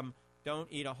of thumb, don't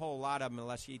eat a whole lot of them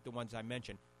unless you eat the ones I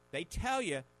mentioned. They tell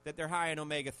you that they're high in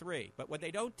omega-3. But what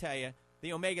they don't tell you,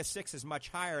 the omega-6 is much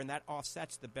higher, and that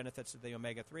offsets the benefits of the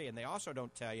omega-3. And they also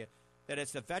don't tell you that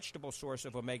it's a vegetable source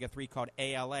of omega-3 called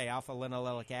ALA,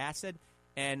 alpha-linolenic acid.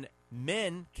 And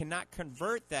Men cannot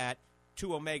convert that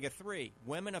to omega-3.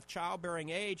 Women of childbearing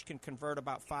age can convert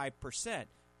about 5%.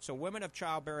 So women of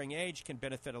childbearing age can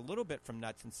benefit a little bit from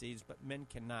nuts and seeds, but men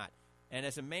cannot. And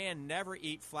as a man, never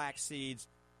eat flax seeds.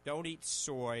 Don't eat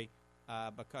soy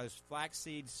because flax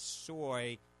seeds,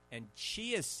 soy, and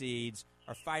chia seeds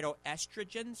are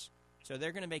phytoestrogens. So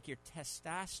they're going to make your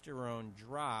testosterone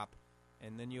drop,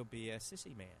 and then you'll be a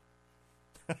sissy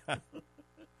man.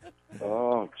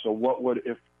 Oh, so what would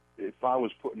if I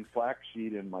was putting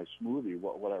flaxseed in my smoothie?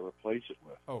 What would I replace it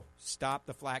with? Oh, stop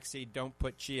the flaxseed. Don't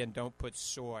put chia and don't put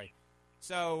soy.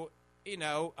 So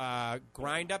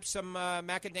grind up some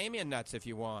macadamia nuts if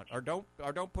you want, or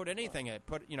don't put anything in it.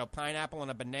 Put pineapple and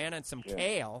a banana and some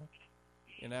kale.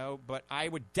 But I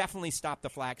would definitely stop the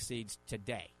flax seeds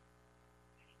today.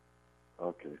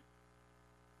 Okay.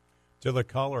 To the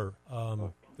caller,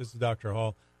 this is Dr.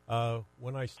 Hall.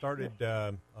 When I started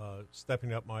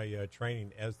stepping up my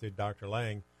training, as did Dr.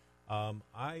 Lang,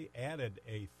 I added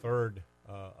a third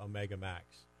Omega Max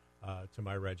to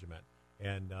my regimen.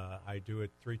 And I do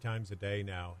it 3 times a day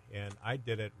now. And I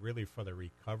did it really for the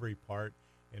recovery part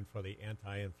and for the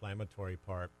anti-inflammatory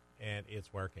part. And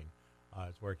it's working.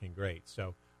 It's working great.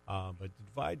 So, but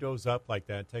divide those up like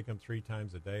that, take them 3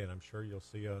 times a day, and I'm sure you'll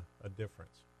see a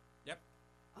difference. Yep.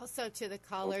 Also to the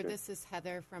caller, This is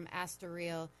Heather from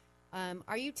Astoril.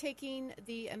 Are you taking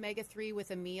the omega-3 with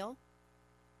a meal?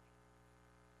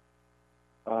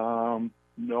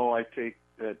 No, I take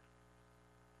that.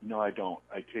 No, I don't.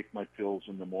 I take my pills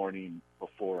in the morning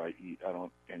before I eat. I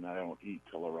don't eat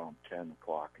till around 10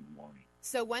 o'clock in the morning.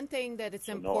 So one thing that it's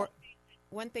important.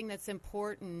 One thing that's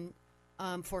important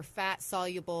for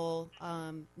fat-soluble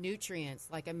nutrients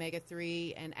like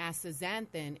omega-3 and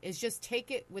astaxanthin is just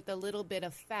take it with a little bit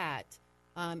of fat.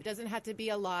 It doesn't have to be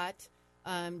a lot,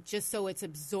 just so it's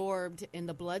absorbed in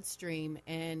the bloodstream,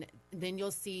 and then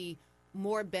you'll see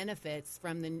more benefits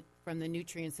from the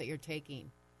nutrients that you're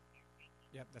taking.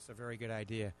 Yep, that's a very good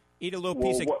idea. Eat a little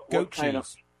piece of goat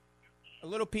cheese. A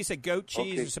little piece of goat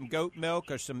cheese or some goat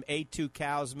milk or some A2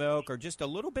 cow's milk or just a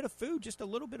little bit of food,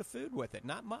 with it,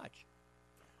 not much.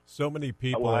 So many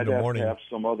people in the morning. Have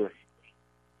some other.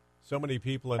 So many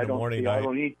people in the morning. I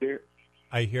don't eat there.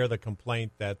 I hear the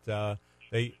complaint that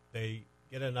they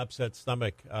get an upset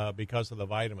stomach because of the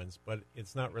vitamins, but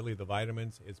it's not really the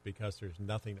vitamins. It's because there's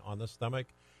nothing on the stomach,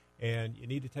 and you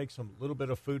need to take some little bit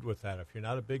of food with that. If you're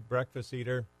not a big breakfast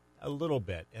eater, a little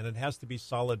bit, and it has to be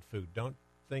solid food. Don't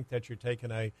think that you're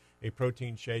taking a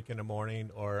protein shake in the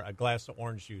morning or a glass of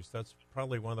orange juice. That's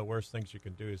probably one of the worst things you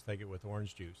can do is take it with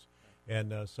orange juice.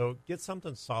 And so get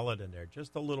something solid in there,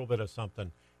 just a little bit of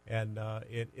something, and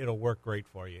it'll work great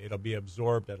for you. It'll be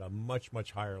absorbed at a much,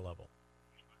 much higher level.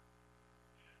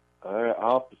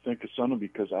 I'll have to think of something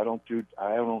because I don't do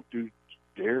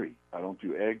dairy. I don't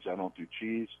do eggs. I don't do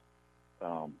cheese.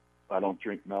 I don't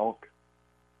drink milk.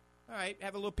 All right,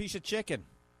 have a little piece of chicken.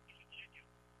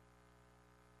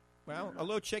 Well, a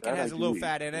little chicken has a little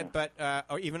fat in it, but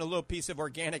or even a little piece of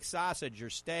organic sausage or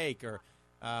steak. Or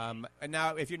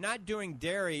now, if you're not doing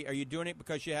dairy, are you doing it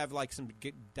because you have like some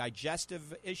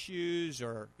digestive issues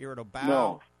or irritable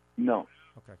bowel? No.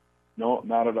 Okay. No,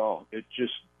 not at all. It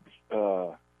just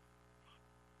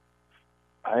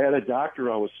I had a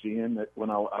doctor I was seeing that when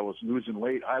I was losing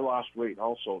weight, I lost weight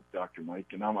also, Dr. Mike,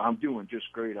 and I'm doing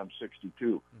just great. I'm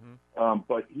 62,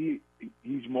 but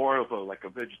he's more of a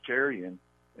vegetarian.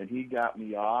 And he got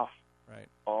me off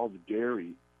all the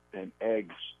dairy and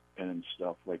eggs and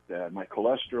stuff like that. My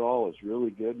cholesterol is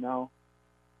really good now.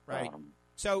 Right.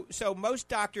 So most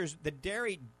doctors,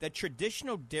 the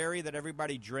traditional dairy that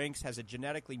everybody drinks has a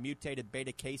genetically mutated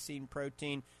beta-casein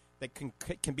protein that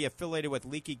can be affiliated with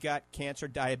leaky gut, cancer,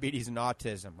 diabetes, and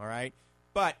autism. All right.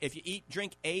 But if you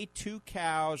drink A2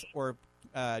 cows or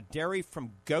dairy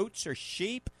from goats or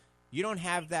sheep, you don't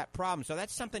have that problem. So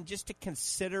that's something just to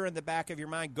consider in the back of your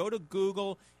mind. Go to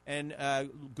Google and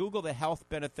Google the health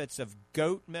benefits of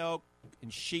goat milk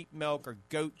and sheep milk or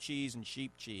goat cheese and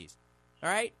sheep cheese. All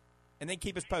right? And then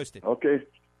keep us posted. Okay.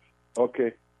 All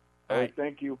right.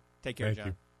 Thank you. Take care,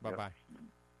 John. Bye-bye.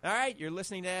 All right, you're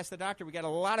listening to Ask the Doctor. We got a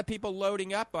lot of people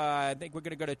loading up. I think we're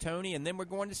going to go to Tony, and then we're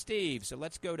going to Steve. So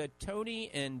let's go to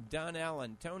Tony and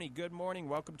Dunellen. Tony, good morning.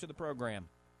 Welcome to the program.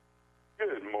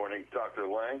 Good morning, Dr.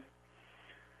 Lang.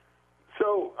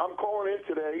 So I'm calling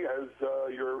in today. As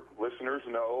your listeners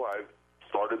know, I've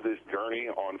started this journey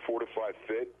on Fortify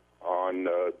Fit on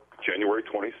January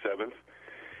 27th,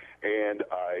 and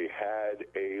I had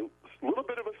a little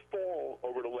bit of a stall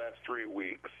over the last 3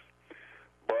 weeks,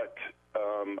 but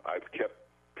I've kept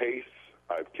pace.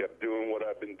 I've kept doing what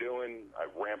I've been doing.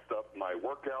 I've ramped up my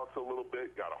workouts a little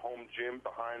bit, got a home gym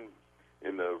behind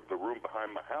in the room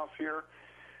behind my house here.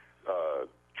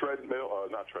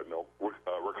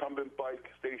 Recumbent bike,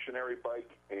 stationary bike,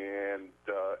 and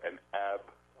an ab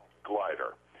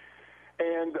glider.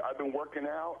 And I've been working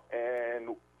out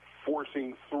and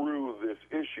forcing through this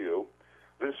issue.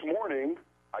 This morning,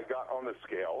 I got on the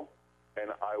scale,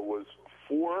 and I was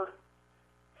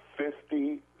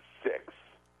 456.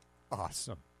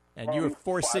 Awesome. And you were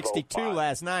 462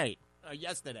 last night.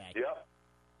 Yesterday. Yep.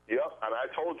 And I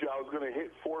told you I was going to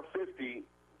hit 450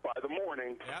 by the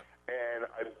morning, and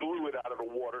I blew it out of the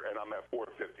water, and I'm at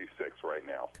 456 right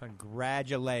now.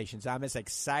 Congratulations. I'm as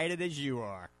excited as you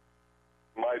are.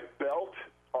 My belt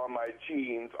on my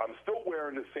jeans, I'm still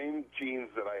wearing the same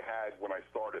jeans that I had when I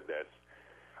started this.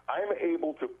 I'm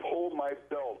able to pull my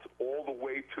belt all the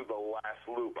way to the last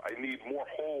loop. I need more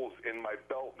holes in my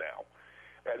belt now.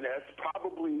 And that's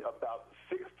probably about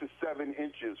 6 to 7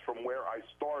 inches from where I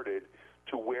started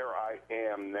to where I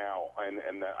am now,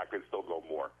 and that I could still go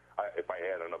more if I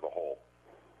add another hole.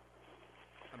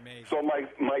 Amazing. So my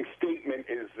statement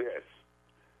is this.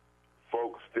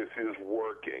 Folks, this is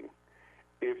working.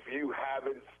 If you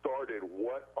haven't started,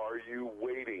 what are you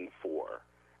waiting for?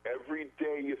 Every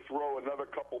day you throw another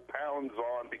couple pounds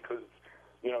on because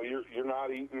you're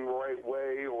not eating the right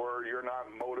way or you're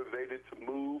not motivated to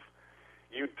move.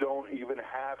 You don't even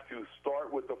have to.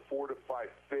 Start with the Fortify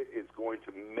Fit. It's going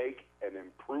to make an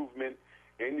improvement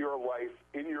in your life,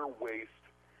 in your waist,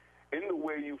 in the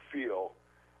way you feel,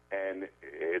 and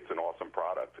it's an awesome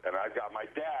product. And I've got my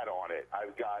dad on it.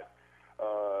 I've got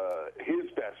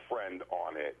his best friend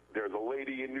on it. There's a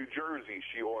lady in New Jersey.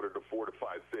 She ordered a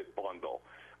Fortify Fit bundle.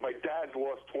 My dad's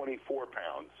lost 24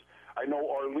 pounds. I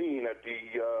know Arlene at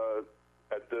the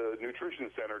nutrition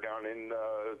center down in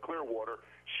Clearwater,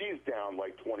 she's down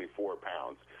like 24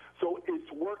 pounds. So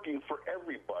it's working for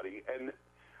everybody. And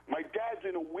my dad's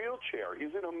in a wheelchair.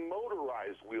 He's in a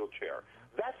motorized wheelchair.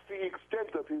 That's the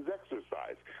extent of his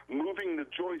exercise, moving the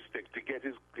joystick to get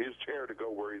his chair to go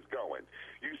where he's going.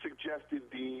 You suggested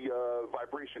the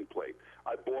vibration plate.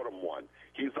 I bought him one.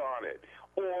 He's on it.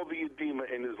 All the edema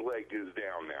in his leg is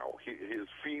down now.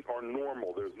 His feet are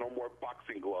normal. There's no more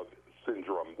boxing glove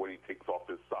syndrome when he takes off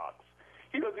his socks.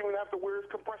 He doesn't even have to wear his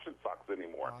compression socks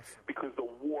anymore because the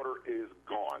water is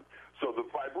gone. So the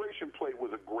vibration plate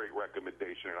was a great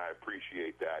recommendation, and I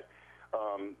appreciate that.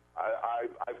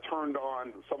 I've turned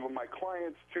on some of my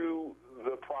clients to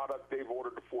the product. They've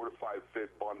ordered the Fortify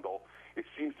Fit bundle. It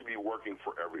seems to be working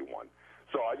for everyone.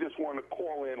 So I just want to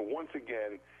call in once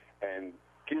again and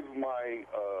give my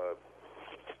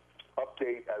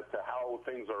update as to how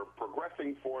things are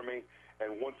progressing for me.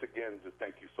 And once again, just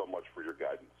thank you so much for your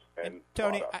guidance. And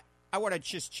Tony, I want to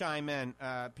just chime in.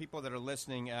 People that are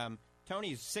listening,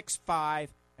 Tony's 6'5",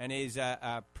 and he's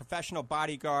a professional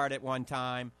bodyguard at one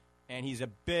time, and he's a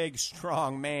big,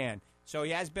 strong man. So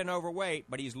he has been overweight,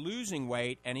 but he's losing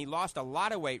weight, and he lost a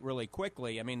lot of weight really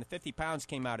quickly. I mean, the 50 pounds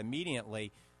came out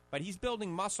immediately, but he's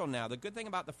building muscle now. The good thing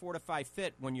about the Fortify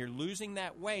Fit, when you're losing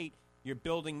that weight, you're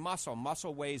building muscle.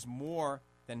 Muscle weighs more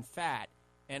than fat.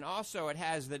 And also it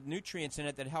has the nutrients in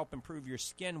it that help improve your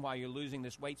skin while you're losing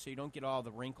this weight so you don't get all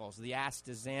the wrinkles, the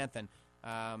astaxanthin,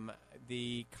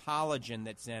 the collagen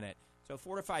that's in it. So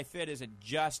Fortify Fit isn't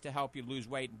just to help you lose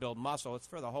weight and build muscle. It's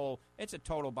for the whole – it's a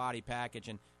total body package.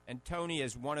 And Tony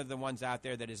is one of the ones out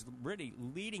there that is really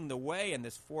leading the way in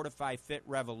this Fortify Fit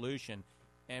revolution.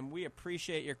 And we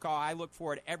appreciate your call. I look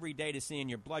forward every day to seeing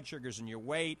your blood sugars and your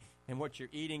weight and what you're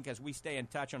eating because we stay in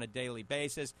touch on a daily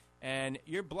basis. And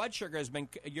your blood sugar has been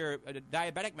 – your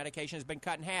diabetic medication has been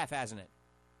cut in half, hasn't it?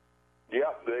 Yeah.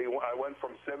 I went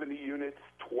from 70 units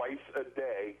twice a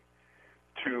day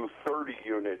to 30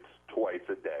 units twice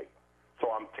a day. So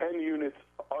I'm 10 units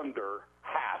under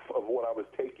half of what I was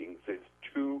taking since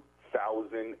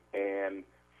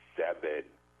 2007.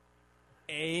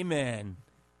 Amen.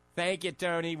 Thank you,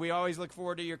 Tony. We always look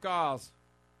forward to your calls.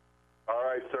 All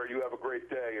right, sir. You have a great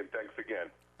day, and thanks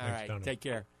again. All right. Tony. Take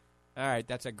care. All right.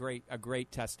 That's a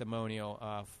great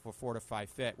testimonial for Fortify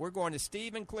Fit. We're going to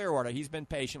Steve in Clearwater. He's been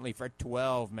patiently for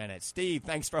 12 minutes. Steve,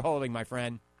 thanks for holding, my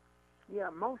friend. Yeah,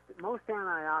 most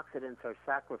antioxidants are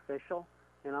sacrificial.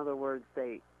 In other words,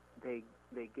 they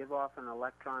give off an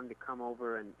electron to come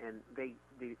over, and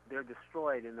they're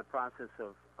destroyed in the process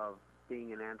of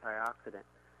being an antioxidant.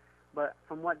 But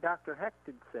from what Dr.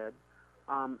 Hecht said,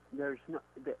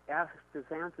 the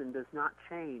astaxanthin does not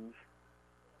change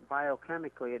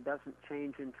biochemically. It doesn't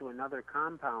change into another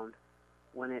compound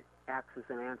when it acts as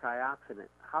an antioxidant.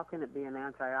 How can it be an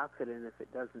antioxidant if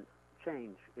it doesn't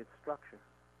change its structure?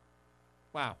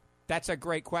 Wow. That's a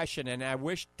great question, and I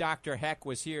wish Dr. Heck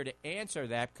was here to answer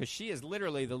that because she is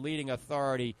literally the leading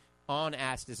authority on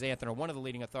astaxanthin, or one of the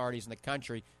leading authorities in the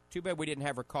country. Too bad we didn't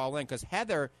have her call in, because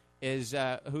Heather is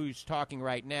who's talking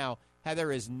right now.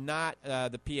 Heather is not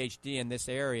the PhD in this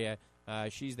area.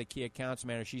 She's the key accounts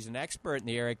manager. She's an expert in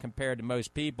the area compared to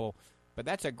most people. But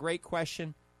that's a great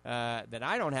question that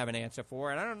I don't have an answer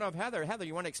for, and I don't know if Heather,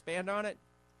 you want to expand on it?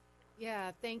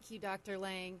 Yeah, thank you, Dr.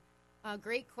 Lang.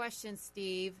 Great question,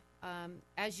 Steve.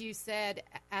 As you said,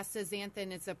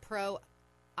 astaxanthin is a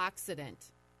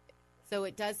pro-oxidant, so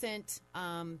it doesn't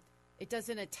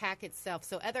attack itself.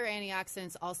 So other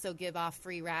antioxidants also give off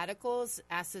free radicals.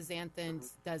 Astaxanthin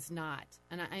does not,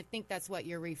 and I think that's what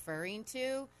you're referring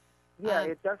to. Yeah,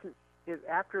 it doesn't.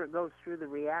 After it goes through the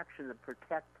reaction to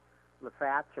protect the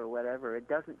fats or whatever, it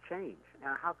doesn't change.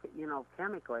 Now, how could,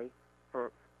 chemically,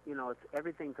 it's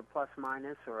everything's a plus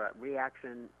minus or a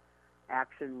reaction,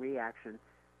 action, reaction.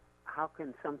 How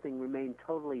can something remain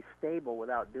totally stable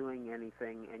without doing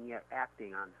anything and yet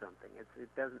acting on something? It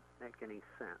doesn't make any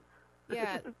sense.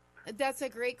 Yeah, that's a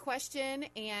great question,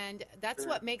 and that's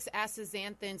what makes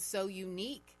astaxanthin so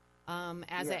unique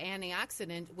as an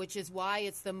antioxidant, which is why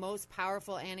it's the most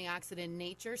powerful antioxidant in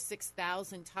nature,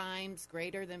 6,000 times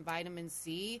greater than vitamin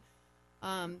C.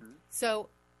 So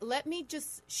let me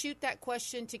just shoot that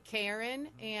question to Karen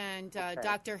and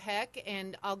Dr. Heck,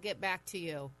 and I'll get back to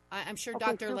you. I'm sure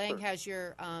Dr. Super. Lang has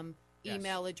your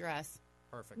email address.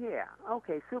 Perfect. Yeah,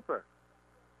 okay, super.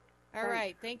 All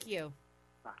right, thank you.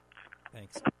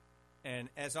 Thanks. And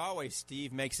as always,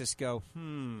 Steve makes us go,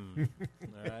 All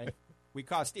right. We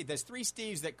call Steve. There's 3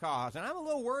 Steves that call us, and I'm a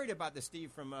little worried about the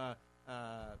Steve from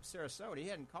Sarasota. He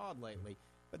hadn't called lately.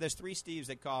 But there's 3 Steves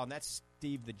that call, and that's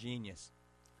Steve the genius.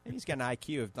 And he's got an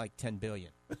IQ of like 10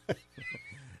 billion. All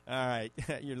right.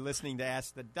 You're listening to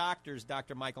Ask the Doctors.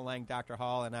 Dr. Michael Lang, Dr.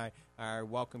 Hall, and our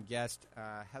welcome guest,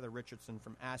 Heather Richardson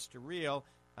from Astareal,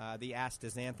 the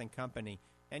astaxanthin company.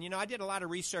 And, I did a lot of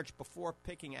research before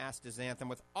picking astaxanthin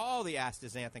with all the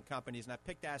astaxanthin companies, and I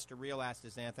picked Astareal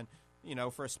astaxanthin,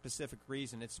 for a specific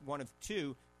reason. It's one of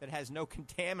 2 that has no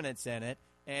contaminants in it,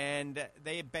 and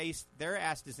their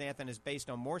astaxanthin is based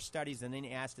on more studies than any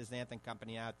astaxanthin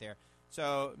company out there.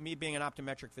 So me being an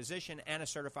optometric physician and a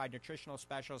certified nutritional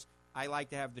specialist, I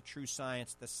like to have the true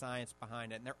science, the science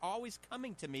behind it. And they're always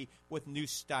coming to me with new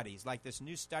studies, like this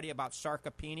new study about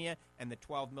sarcopenia and the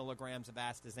 12 milligrams of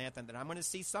astaxanthin that I'm going to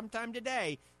see sometime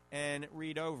today and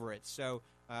read over it. So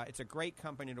it's a great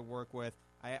company to work with.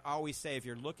 I always say if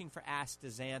you're looking for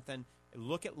astaxanthin,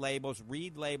 look at labels,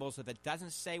 read labels. If it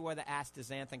doesn't say where the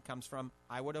astaxanthin comes from,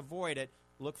 I would avoid it.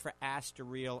 Look for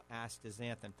Astareal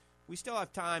astaxanthin. We still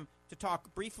have time to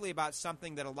talk briefly about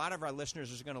something that a lot of our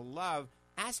listeners are going to love.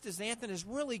 Astaxanthin is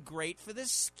really great for the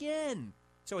skin.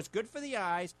 So it's good for the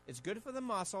eyes, it's good for the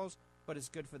muscles, but it's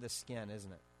good for the skin,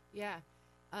 isn't it? Yeah,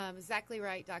 exactly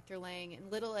right, Dr. Lang.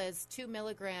 And little as 2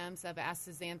 milligrams of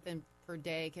astaxanthin per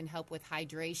day can help with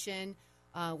hydration.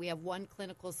 We have one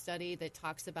clinical study that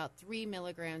talks about 3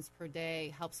 milligrams per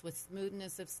day, helps with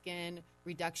smoothness of skin,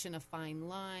 reduction of fine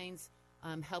lines,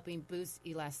 helping boost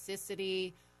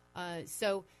elasticity.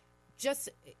 So just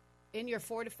in your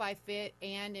Fortify Fit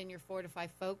and in your Fortify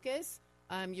Focus,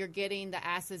 you're getting the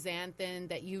astaxanthin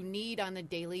that you need on a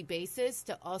daily basis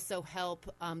to also help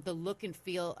the look and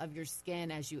feel of your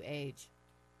skin as you age.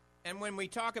 And when we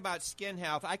talk about skin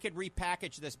health, I could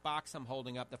repackage this box I'm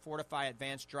holding up, the Fortify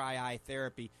Advanced Dry Eye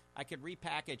Therapy. I could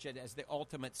repackage it as the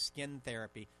ultimate skin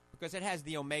therapy because it has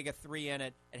the omega-3 in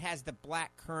it. It has the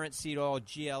black currant seed oil,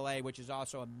 GLA, which is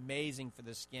also amazing for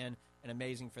the skin and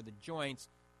amazing for the joints.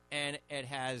 And it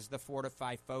has the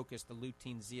Fortify Focus, the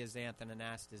lutein, zeaxanthin, and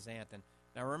astaxanthin.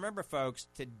 Now, remember, folks,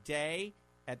 today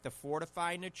at the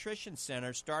Fortify Nutrition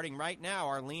Center, starting right now,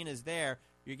 Arlene is there,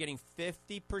 you're getting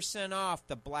 50% off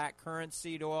the black currant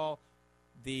seed oil,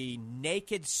 the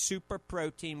Naked Super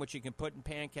Protein, which you can put in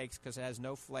pancakes because it has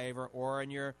no flavor, or in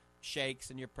your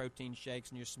shakes and your protein shakes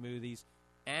and your smoothies,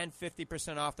 and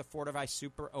 50% off the Fortify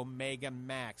Super Omega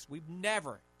Max. We've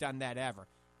never done that ever.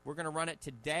 We're going to run it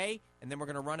today, and then we're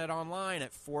going to run it online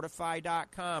at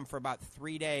Fortify.com for about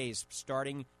 3 days,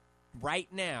 starting right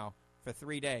now for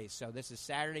 3 days. So this is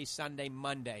Saturday, Sunday,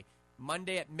 Monday.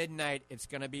 Monday at midnight, it's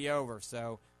going to be over.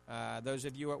 So those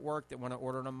of you at work that want to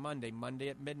order it on Monday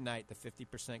at midnight, the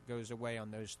 50% goes away on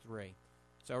those 3.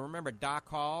 So remember, Doc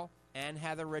Hall and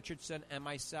Heather Richardson and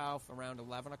myself around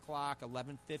 11 o'clock,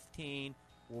 11:15,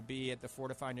 will be at the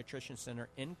Fortify Nutrition Center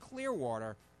in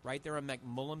Clearwater, right there on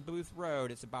McMullen Booth Road.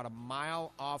 It's about a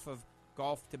mile off of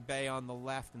Gulf to Bay on the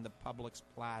left in the Publix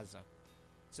Plaza.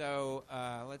 So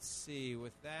let's see.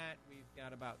 With that, we've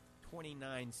got about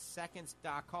 29 seconds.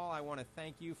 Doc Hall, I want to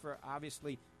thank you for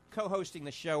obviously co-hosting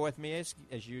the show with me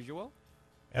as usual.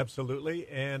 Absolutely.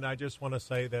 And I just want to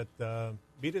say that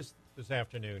meet us this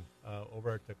afternoon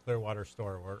over at the Clearwater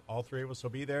store, where all three of us will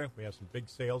be there. We have some big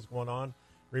sales going on.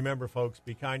 Remember, folks,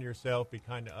 be kind to yourself, be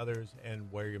kind to others,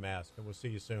 and wear your mask. And we'll see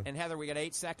you soon. And, Heather, we got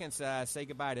 8 seconds. Say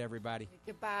goodbye to everybody.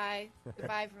 Goodbye.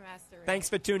 Goodbye from Astoria. Thanks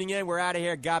for tuning in. We're out of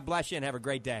here. God bless you, and have a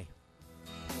great day.